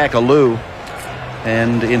 Naya Kakalu.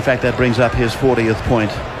 And in fact, that brings up his 40th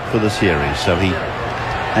point for the series. So he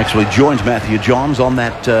actually joins Matthew Johns on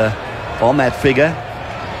that figure.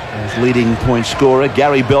 as leading point scorer.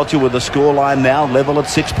 Gary Belcher with the scoreline now level at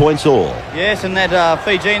 6 points all. Yes, and that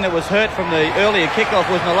Fijian that was hurt from the earlier kickoff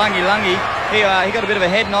was Nalangi Langi. He got a bit of a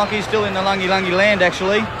head knock. He's still in Nalangi Langi land,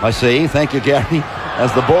 actually. I see. Thank you, Gary.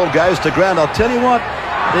 As the ball goes to ground, I'll tell you what,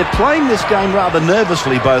 they're playing this game rather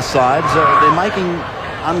nervously, both sides. They're making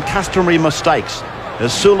uncustomary mistakes.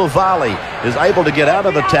 As Sulavali is able to get out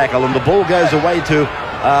of the tackle and the ball goes away to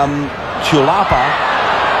Chulapa,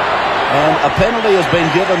 and a penalty has been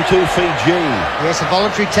given to Fiji. Yes, a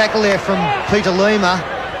voluntary tackle there from Peter Lima.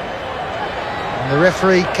 And the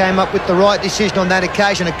referee came up with the right decision on that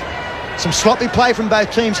occasion. Some sloppy play from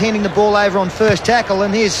both teams, handing the ball over on first tackle,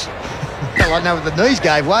 and here's, well, I don't know if the knees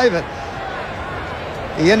gave way, but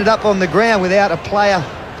he ended up on the ground without a player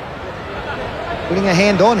putting a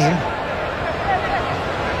hand on him.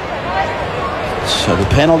 So the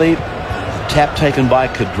penalty, tap taken by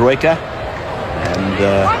Kadroika, and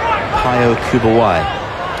Payo Kubawai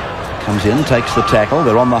comes in, takes the tackle.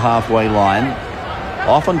 They're on the halfway line.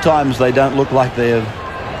 Oftentimes they don't look like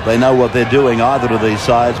they know what they're doing, either of these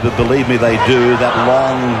sides, but believe me, they do. That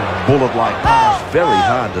long bullet-like pass, very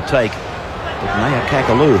hard to take. But Naya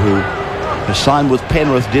Kakalu, who has signed with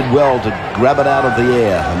Penrith, did well to grab it out of the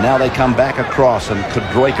air. And now they come back across, and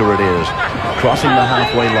Kadroika it is, crossing the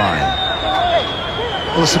halfway line.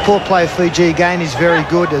 Well, the support play of Fiji again is very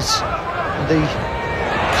good, as the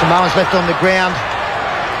Samoans left on the ground.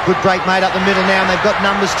 Good break made up the middle now, and they've got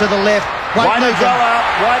numbers to the left.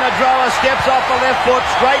 Wainadroa steps off the left foot,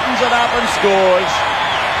 straightens it up and scores.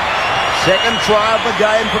 Second try of the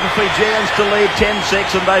game for the Fijians to lead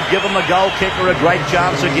 10-6, and they've given the goal kicker a great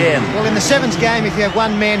chance again. Well, in the sevens game, if you have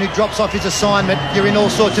one man who drops off his assignment, you're in all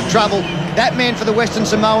sorts of trouble. That man for the Western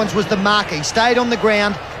Samoans was the marker. He stayed on the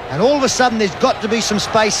ground, and all of a sudden there's got to be some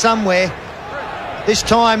space somewhere. This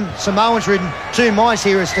time, Samoans were in two minds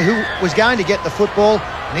here as to who was going to get the football,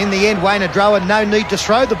 and in the end, Wainadroa, no need to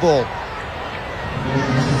throw the ball.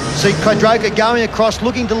 See Kadroika going across,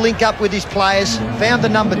 looking to link up with his players, found the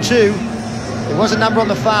number 2. There was a number on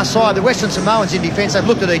the far side. The Western Samoans in defence, they've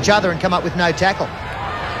looked at each other and come up with no tackle.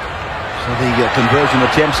 So the conversion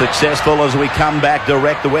attempt successful as we come back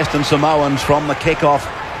direct. The Western Samoans from the kickoff.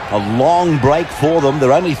 A long break for them.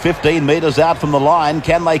 They're only 15 metres out from the line.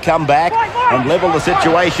 Can they come back and level the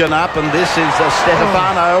situation up? And this is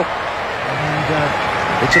Stefano.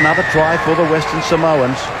 And it's another try for the Western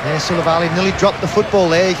Samoans. Yeah, Sulavali nearly dropped the football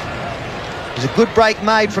there. There's a good break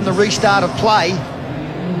made from the restart of play.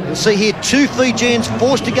 You'll see here 2 Fijians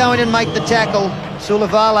forced to go in and make the tackle.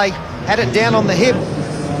 Sulavali had it down on the hip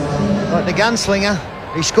like the gunslinger.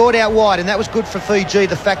 He scored out wide, and that was good for Fiji.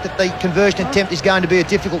 The fact that the conversion attempt is going to be a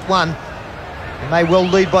difficult one. They may well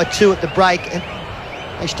lead by 2 at the break, and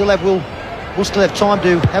they still will still have time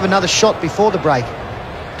to have another shot before the break.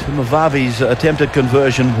 Tumavavi's attempted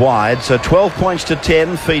conversion wide, so 12 points to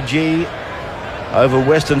 10, Fiji over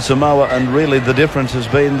Western Samoa, and really the difference has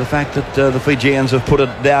been the fact that the Fijians have put it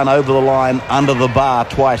down over the line, under the bar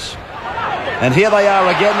twice. And here they are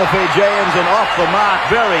again, the Fijians, and off the mark,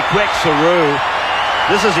 very quick, Saru.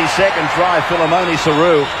 This is his second try, Philemoni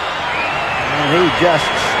Saru. And he just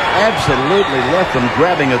absolutely left them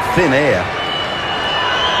grabbing at thin air.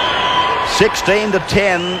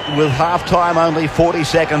 16-10 with half-time only 40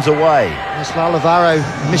 seconds away. Yes, Lalavaro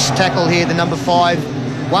missed tackle here, the number 5.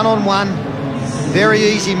 1-on-1. Very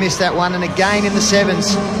easy miss that one. And again in the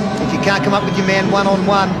sevens, if you can't come up with your man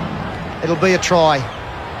 1-on-1, it'll be a try.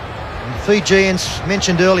 Fijians,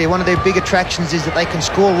 mentioned earlier, one of their big attractions is that they can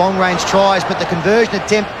score long-range tries, but the conversion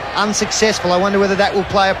attempt unsuccessful. I wonder whether that will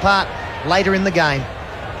play a part later in the game.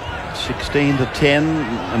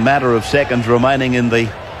 16-10, a matter of seconds remaining in the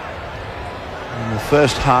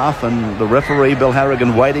first half, and the referee, Bill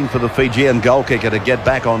Harrigan, waiting for the Fijian goal kicker to get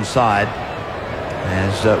back on side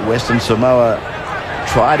as Western Samoa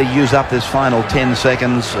try to use up this final 10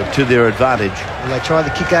 seconds to their advantage. Well, they try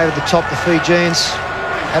the kick over the top, the Fijians.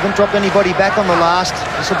 Haven't dropped anybody back on the last.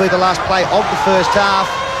 This will be the last play of the first half.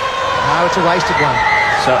 No, it's a wasted one.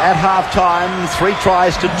 So at half-time, 3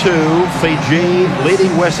 tries to 2. Fiji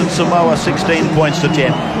leading Western Samoa 16 points to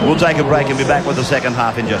 10. We'll take a break and be back with the second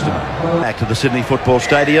half in just a moment. Back to the Sydney Football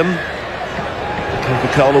Stadium.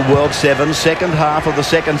 Coca-Cola World 7, second half of the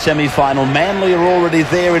second semi-final. Manly are already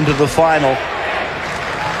there into the final,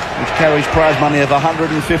 which carries prize money of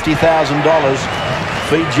 $150,000.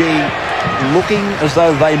 Fiji looking as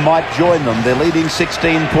though they might join them. They're leading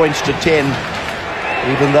 16 points to 10,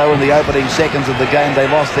 even though in the opening seconds of the game they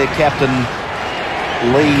lost their captain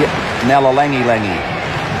Lee Nalalangi.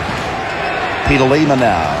 Peter Lima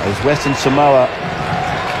now as Western Samoa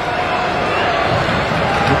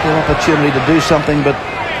took their opportunity to do something, but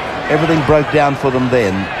everything broke down for them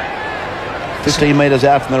then. 15 metres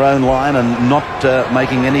out from their own line and not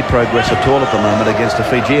making any progress at all at the moment against a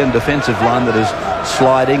Fijian defensive line that is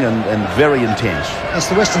sliding and very intense. Yes,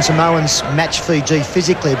 the Western Samoans match Fiji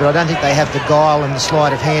physically, but I don't think they have the guile and the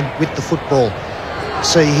sleight of hand with the football.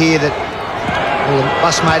 See here that the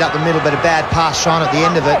bus made up the middle, but a bad pass thrown at the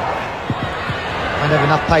end of it. Won't have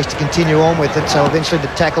enough pace to continue on with it, so eventually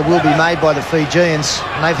the tackle will be made by the Fijians.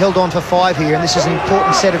 And they've held on for 5 here, and this is an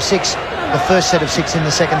important set of 6, the first set of 6 in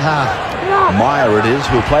the second half. Meyer it is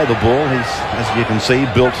who'll play the ball. He's, as you can see,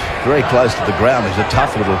 built very close to the ground. He's a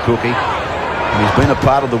tough little cookie. And he's been a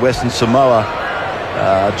part of the Western Samoa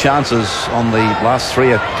chances on the last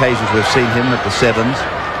 3 occasions we've seen him at the sevens.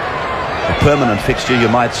 A permanent fixture, you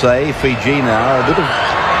might say. Fiji now, a bit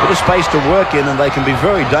of space to work in, and they can be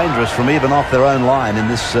very dangerous from even off their own line in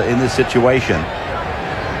this situation.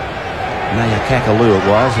 Naya Kakulu it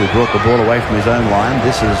was who brought the ball away from his own line.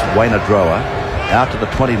 This is Wayne Adroa out to the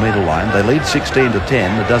 20-metre line. They lead 16-10.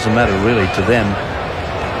 It doesn't matter really to them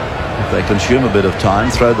if they consume a bit of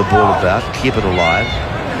time, throw the ball about, keep it alive.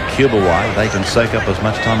 Cuba-wide, they can soak up as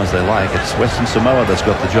much time as they like. It's Western Samoa that's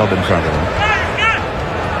got the job in front of them.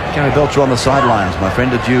 Gary Belcher on the sidelines, my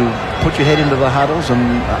friend. Did you put your head into the huddles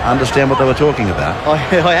and understand what they were talking about?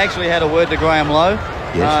 I actually had a word to Graham Lowe.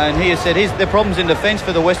 Yes. And he has said the problems in defence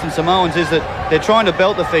for the Western Samoans is that they're trying to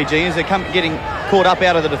belt the Fijians. They're getting caught up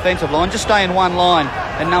out of the defensive line. Just stay in one line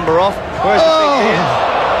and number off. Whereas the Fijians...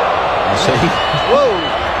 I see. Whoa!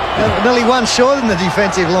 Nearly one short in the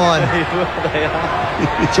defensive line. They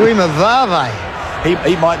are. Tui Mavave.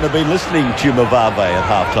 He mightn't have been listening to Mavave at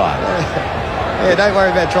half-time. Yeah, don't worry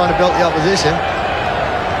about trying to belt the opposition.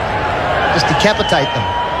 Just decapitate them.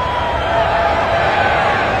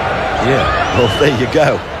 Yeah, well, there you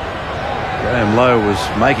go. Graham Lowe was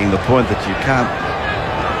making the point that you can't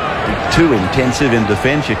be too intensive in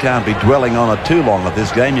defence. You can't be dwelling on it too long at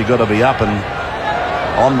this game. You've got to be up and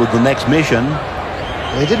on with the next mission.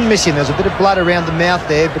 Well, he didn't miss him. There was a bit of blood around the mouth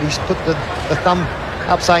there, but he's put the thumb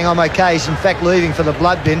up saying, I'm okay. He's in fact leaving for the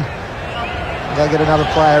blood bin. They'll get another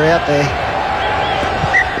player out there.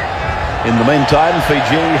 In the meantime,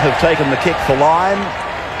 Fiji have taken the kick for line,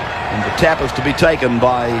 and the tap is to be taken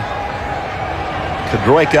by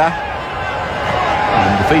Kadroika.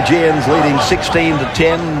 And the Fijians leading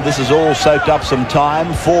 16-10. This has all soaked up some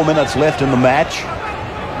time. 4 minutes left in the match.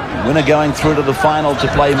 Winner going through to the final to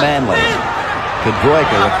play Manly.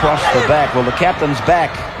 Kadroika across the back. Well, the captain's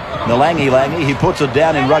back. Nalangi, he puts it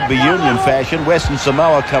down in rugby union fashion. Western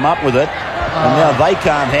Samoa come up with it. And now they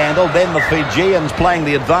can't handle. Then the Fijians playing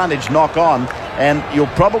the advantage knock on. And you'll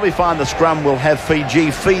probably find the scrum will have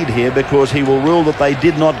Fiji feed here because he will rule that they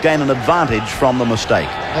did not gain an advantage from the mistake.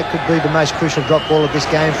 That could be the most crucial drop ball of this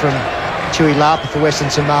game from Tui Lapa for Western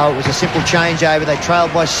Samoa. It was a simple changeover. They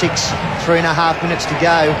trailed by 6, 3.5 minutes to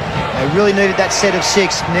go. They really needed that set of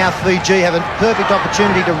 6. Now Fiji have a perfect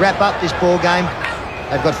opportunity to wrap up this ball game.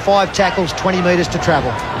 They've got 5 tackles, 20 metres to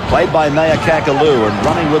travel. Played by Naya Kakulu, and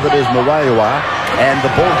running with it is Maraewa, and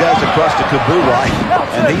the ball goes across to Kaburai,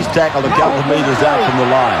 and he's tackled a couple of metres out from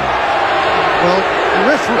the line.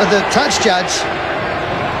 Well, the touch judge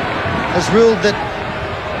has ruled that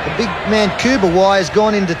the big man Kuburai has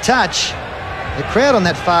gone into touch. The crowd on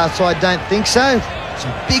that far side don't think so.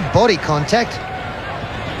 Some big body contact.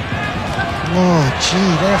 Oh, gee,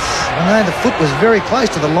 I know the foot was very close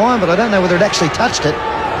to the line, but I don't know whether it actually touched it.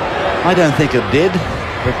 I don't think it did,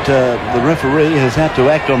 but the referee has had to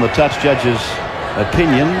act on the touch judge's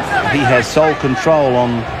opinion. He has sole control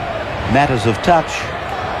on matters of touch,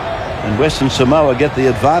 and Western Samoa get the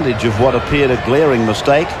advantage of what appeared a glaring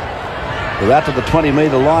mistake. They're out to the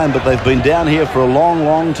 20-metre line, but they've been down here for a long,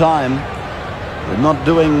 long time. They're not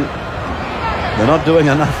doing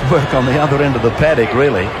enough work on the other end of the paddock,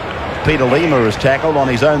 really. Peter Lima is tackled on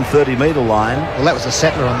his own 30-metre line. Well, that was a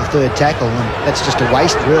settler on the third tackle, and that's just a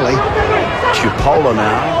waste, really. Chupola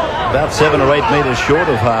now, about 7 or 8 metres short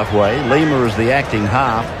of halfway. Lima is the acting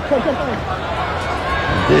half.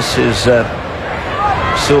 This is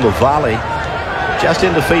Sulavali, just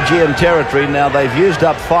into Fijian territory. Now they've used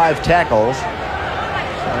up 5 tackles.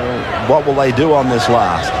 So what will they do on this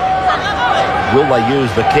last? Will they use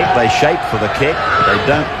the kick? They shape for the kick. They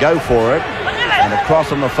don't go for it. And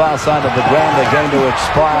across on the far side of the ground, they're going to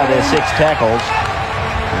expire their 6 tackles.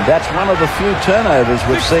 And that's one of the few turnovers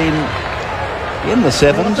we've seen in the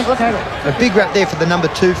sevens. A big rap there for the number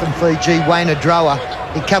 2 from Fiji, Wayne Adroa.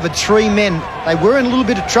 He covered 3 men. They were in a little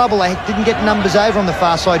bit of trouble. They didn't get numbers over on the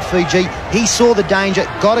far side, Fiji. He saw the danger,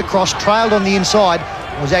 got across, trailed on the inside,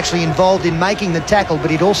 and was actually involved in making the tackle, but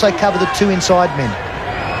he'd also cover the 2 inside men.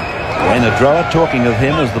 Wayne Adroa, talking of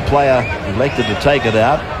him as the player elected to take it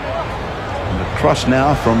out. And across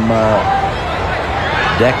now from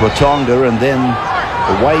Dakwatonga, and then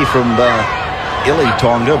away from Ili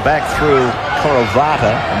Tonga, back through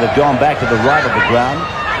Korovata, and they've gone back to the right of the ground.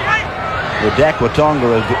 The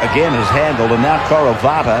Dakwatonga again has handled, and now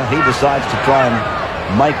Korovata, he decides to try and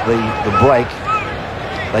make the break.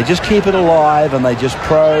 They just keep it alive, and they just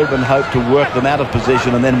probe and hope to work them out of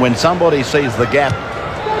position, and then when somebody sees the gap,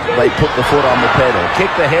 they put the foot on the pedal.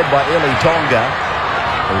 Kicked ahead by Ili Tonga.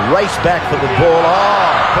 Race back for the ball.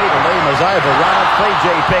 Oh, Peter Lima's overrun it.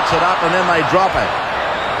 Fiji picks it up, and then they drop it.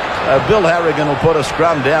 Bill Harrigan will put a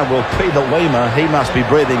scrum down. Well, Peter Lima, he must be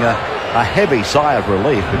breathing a heavy sigh of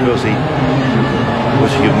relief because he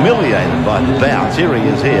was humiliated by the bounce. Here he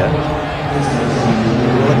is here.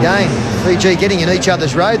 Well, again, Fiji getting in each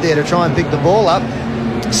other's road there to try and pick the ball up.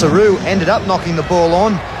 Saru ended up knocking the ball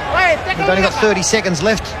on. They've only got 30 seconds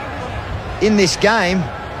left in this game,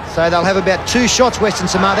 so they'll have about 2 shots, Western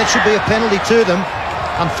Samoa. That should be a penalty to them.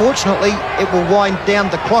 Unfortunately, it will wind down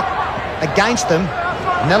the clock against them,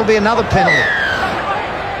 and that'll be another penalty.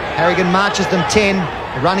 Harrigan marches them 10.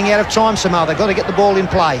 They're running out of time, Samoa. They've got to get the ball in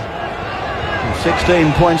play.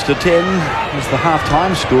 16 points to 10 is the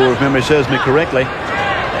half-time score, if memory serves me correctly.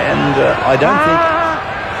 And I don't think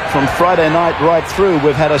from Friday night right through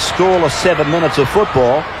we've had a scoreless 7 minutes of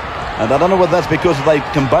football. And I don't know whether that's because they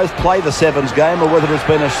can both play the sevens game or whether it's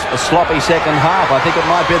been a sloppy second half. I think it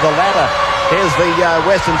might be the latter. Here's the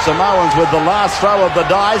Western Samoans with the last throw of the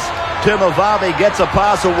dice. Tumavavi gets a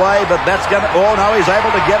pass away, but that's going to... Oh, no, he's able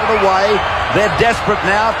to get it away. They're desperate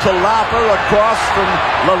now. Talapa across from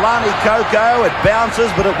Lalani Koko. It bounces,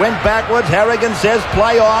 but it went backwards. Harrigan says,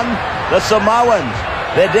 play on. The Samoans.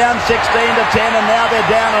 They're down 16 to 10, and now they're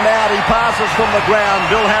down and out. He passes from the ground.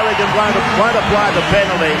 Bill Harrigan won't apply the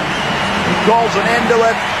penalty. He calls an end to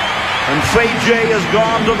it, and Fiji has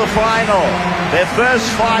gone to the final. Their first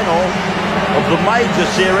final of the major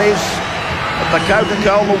series at the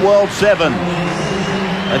Coca-Cola World 7.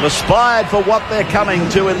 They've aspired for what they're coming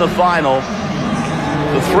to in the final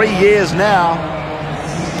for 3 years now.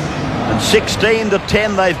 And 16 to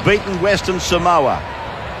 10, they've beaten Western Samoa.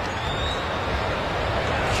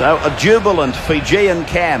 So a jubilant Fijian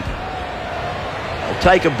camp. They'll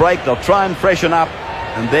take a break, they'll try and freshen up,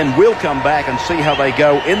 and then we'll come back and see how they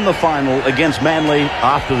go in the final against Manly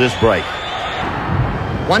after this break.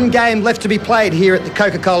 One game left to be played here at the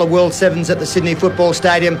Coca-Cola World Sevens at the Sydney Football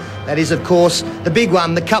Stadium. That is, of course, the big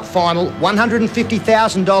one, the Cup Final.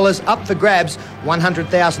 $150,000 up for grabs,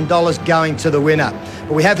 $100,000 going to the winner.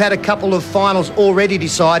 But we have had a couple of finals already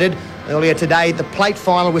decided. Earlier today, the plate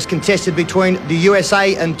final was contested between the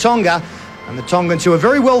USA and Tonga. And the Tongans, who are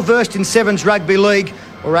very well versed in Sevens Rugby League,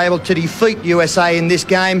 were able to defeat USA in this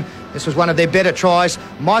game. This was one of their better tries.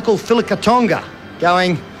 Michael Filikatonga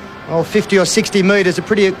going... 50 or 60 metres, a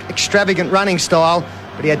pretty extravagant running style,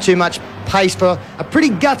 but he had too much pace for a pretty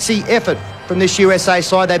gutsy effort from this USA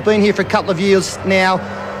side. They've been here for a couple of years now.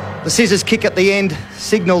 The scissors kick at the end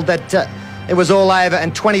signalled that it was all over,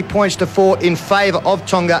 and 20 points to 4 in favour of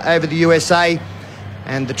Tonga over the USA.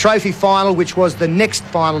 And the trophy final, which was the next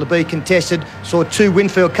final to be contested, saw 2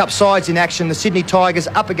 Winfield Cup sides in action. The Sydney Tigers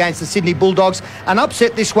up against the Sydney Bulldogs. An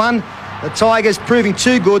upset, this one. The Tigers proving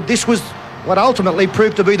too good. This was what ultimately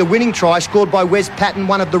proved to be the winning try, scored by Wes Patton,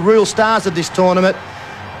 one of the real stars of this tournament.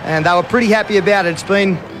 And they were pretty happy about it. It's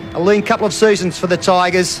been a lean couple of seasons for the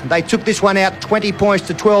Tigers. They took this one out 20 points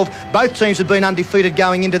to 12. Both teams had been undefeated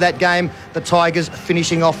going into that game. The Tigers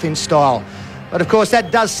finishing off in style. But of course, that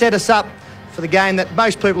does set us up for the game that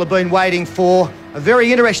most people have been waiting for. A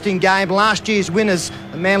very interesting game. Last year's winners,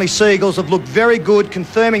 the Manly Seagulls, have looked very good,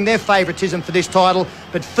 confirming their favouritism for this title.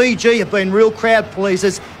 But Fiji have been real crowd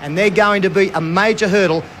pleasers, and they're going to be a major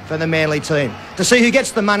hurdle for the Manly team. To see who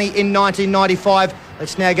gets the money in 1995,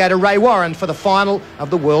 let's now go to Ray Warren for the final of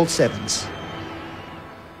the World Sevens.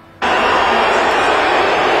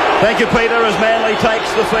 Thank you, Peter, as Manly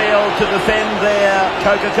takes the field to defend their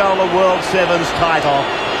Coca-Cola World Sevens title.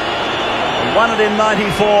 They won it in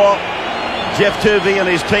 94. Jeff Tuvey and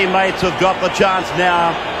his teammates have got the chance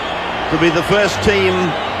now to be the first team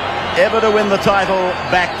ever to win the title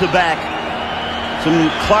back-to-back.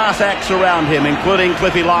 Some class acts around him, including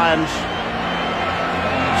Cliffy Lyons,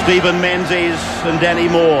 Stephen Menzies and Danny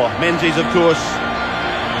Moore. Menzies, of course,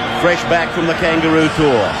 fresh back from the Kangaroo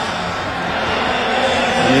Tour.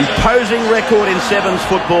 An imposing record in sevens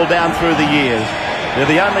football down through the years.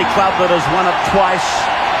 They're the only club that has won it twice.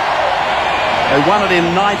 They won it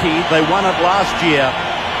in 90, they won it last year,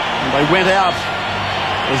 and they went out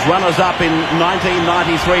as runners-up in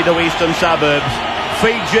 1993 to Eastern Suburbs.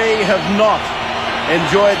 Fiji have not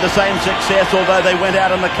enjoyed the same success, although they went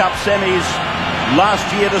out in the Cup semis last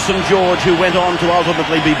year to St George, who went on to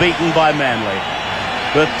ultimately be beaten by Manly.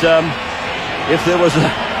 But if there was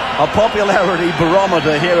a popularity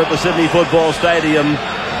barometer here at the Sydney Football Stadium,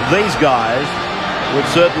 these guys would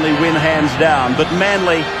certainly win hands down. But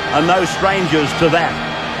Manly are no strangers to that,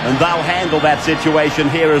 and they'll handle that situation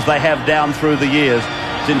here as they have down through the years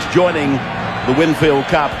since joining the Winfield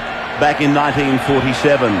Cup back in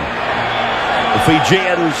 1947. The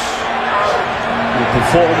Fijians will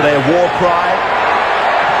perform their war cry.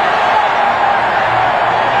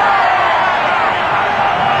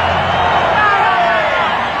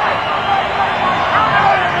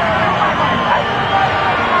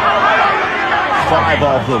 Five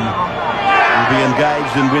of them will be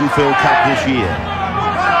engaged in Winfield Cup this year.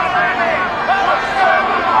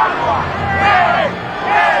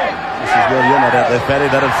 This is well, you're not out there, Fatty.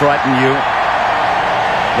 That'd frighten you.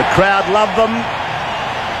 The crowd love them,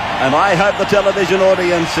 and I hope the television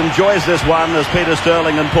audience enjoys this one as Peter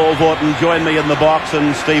Sterling and Paul Vorton join me in the box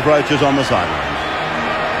and Steve Roach is on the sideline.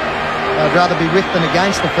 I'd rather be with than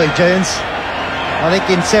against the Fijians. I think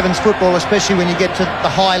in sevens football, especially when you get to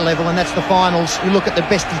the high level, and that's the finals, you look at the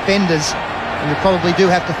best defenders, and you probably do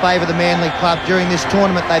have to favour the Manly club. During this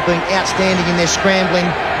tournament, they've been outstanding in their scrambling.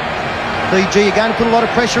 Fiji are going to put a lot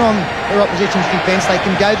of pressure on their opposition's defence. They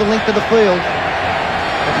can go the length of the field,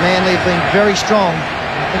 but Manly have been very strong.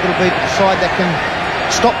 I think it'll be the side that can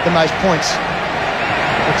stop the most points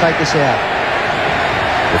to take this out.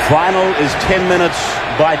 The final is 10 minutes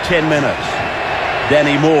by 10 minutes.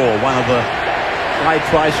 Danny Moore, one of the high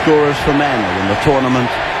try scorers for Manly in the tournament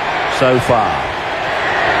so far.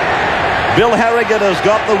 Bill Harrigan has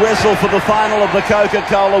got the whistle for the final of the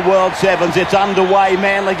Coca-Cola World Sevens. It's underway.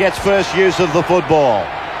 Manly gets first use of the football.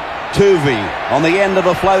 Tuvey on the end of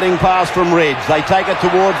a floating pass from Ridge. They take it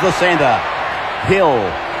towards the centre. Hill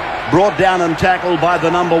brought down and tackled by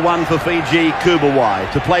the number one for Fiji, Kubawai,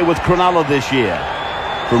 to play with Cronulla this year.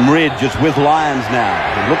 From Ridge, it's with Lyons now.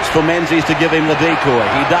 He looks for Menzies to give him the decoy.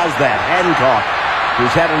 He does that. Hancock,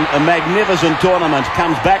 who's had a magnificent tournament,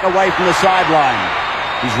 comes back away from the sideline.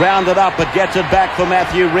 He's rounded up but gets it back for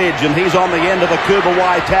Matthew Ridge, and he's on the end of a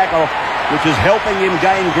Kubawai tackle, which is helping him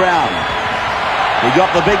gain ground. He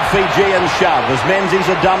got the big Fijian shove as Menzies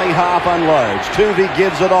a dummy half unloads. Tuvey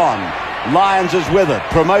gives it on. Lyons is with it,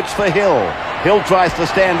 promotes for Hill. Hill tries to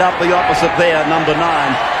stand up the opposite there, number 9,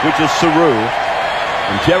 which is Saru.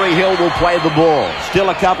 And Jerry Hill will play the ball.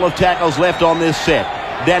 Still a couple of tackles left on this set.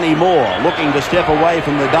 Danny Moore looking to step away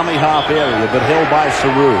from the dummy half area, but held by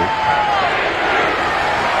Saru.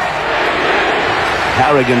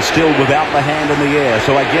 Harrigan still without the hand in the air,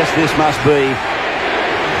 so I guess this must be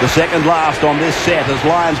the second last on this set as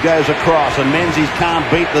Lyons goes across and Menzies can't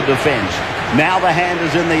beat the defence. Now the hand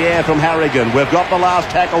is in the air from Harrigan. We've got the last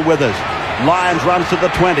tackle with us. Lyons runs to the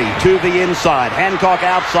 20, Tuvey inside, Hancock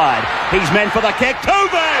outside. He's meant for the kick.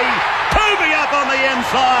 Tuvey up on the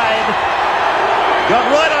inside. Got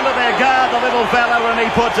right under their guard, the little fellow, and he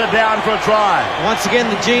puts it down for a try. Once again,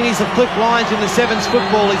 the genies have flipped lines in the sevens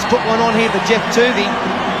football. He's put one on here for Jeff Tuvey.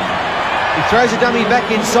 He throws a dummy back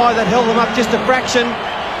inside that held them up just a fraction.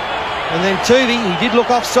 And then Tuvey, he did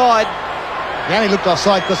look offside. He only looked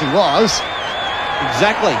offside because he was.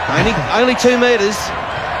 Exactly. Only 2 metres.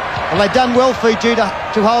 Well, they've done well, Fiji,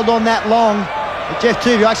 to hold on that long. But Jeff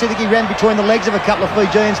Tuvey, I actually think he ran between the legs of a couple of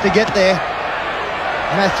Fijians to get there.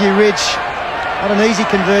 Matthew Ridge, not an easy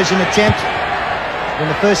conversion attempt. In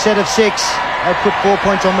the first set of 6, they put 4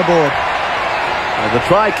 points on the board. The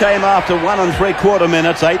try came after 1 3/4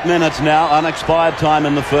 minutes, 8 minutes now, unexpired time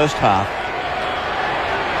in the first half.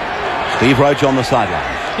 Steve Roach on the sideline.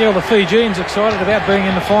 Yeah, well, the Fijians excited about being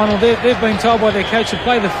in the final. They've been told by their coach to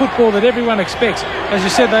play the football that everyone expects. As you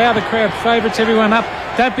said, they are the crowd favourites, everyone up.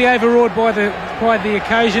 Don't be overawed by the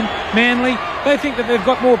occasion. Manly, they think that they've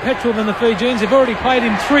got more petrol than the Fijians. They've already played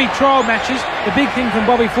in 3 trial matches. The big thing from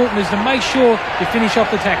Bobby Fulton is to make sure you finish off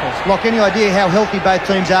the tackles. Lock, any idea how healthy both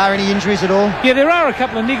teams are? Any injuries at all? Yeah, there are a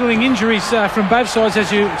couple of niggling injuries from both sides,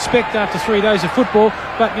 as you expect after 3 days of football.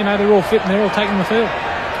 But, you know, they're all fit and they're all taking the field.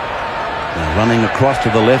 Running across to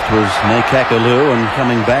the left was Naikakalu, and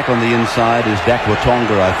coming back on the inside is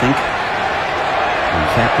Dakwatonga, I think. In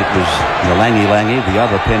fact, it was Langi, the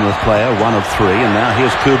other Penrith player, 1 of 3, and now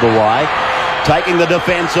here's Kubawai taking the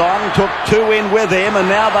defence on, took 2 in with him, and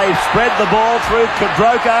now they've spread the ball through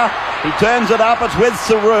Kadroka. He turns it up, it's with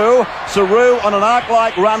Saru. Saru on an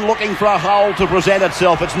arc-like run looking for a hole to present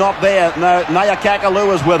itself. It's not there. No,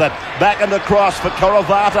 Naikakalu is with it. Back and across for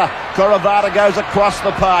Koravata. Koravata goes across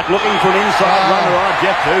the park looking for an inside runner. Oh,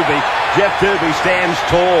 Jeff Tuvey stands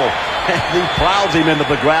tall. He ploughs him into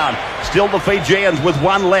the ground. Still the Fijians with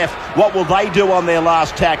 1 left. What will they do on their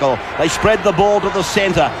last tackle? They spread the ball to the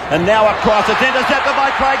centre, and now across. It's intercepted by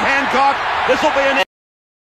Craig Hancock. This will be an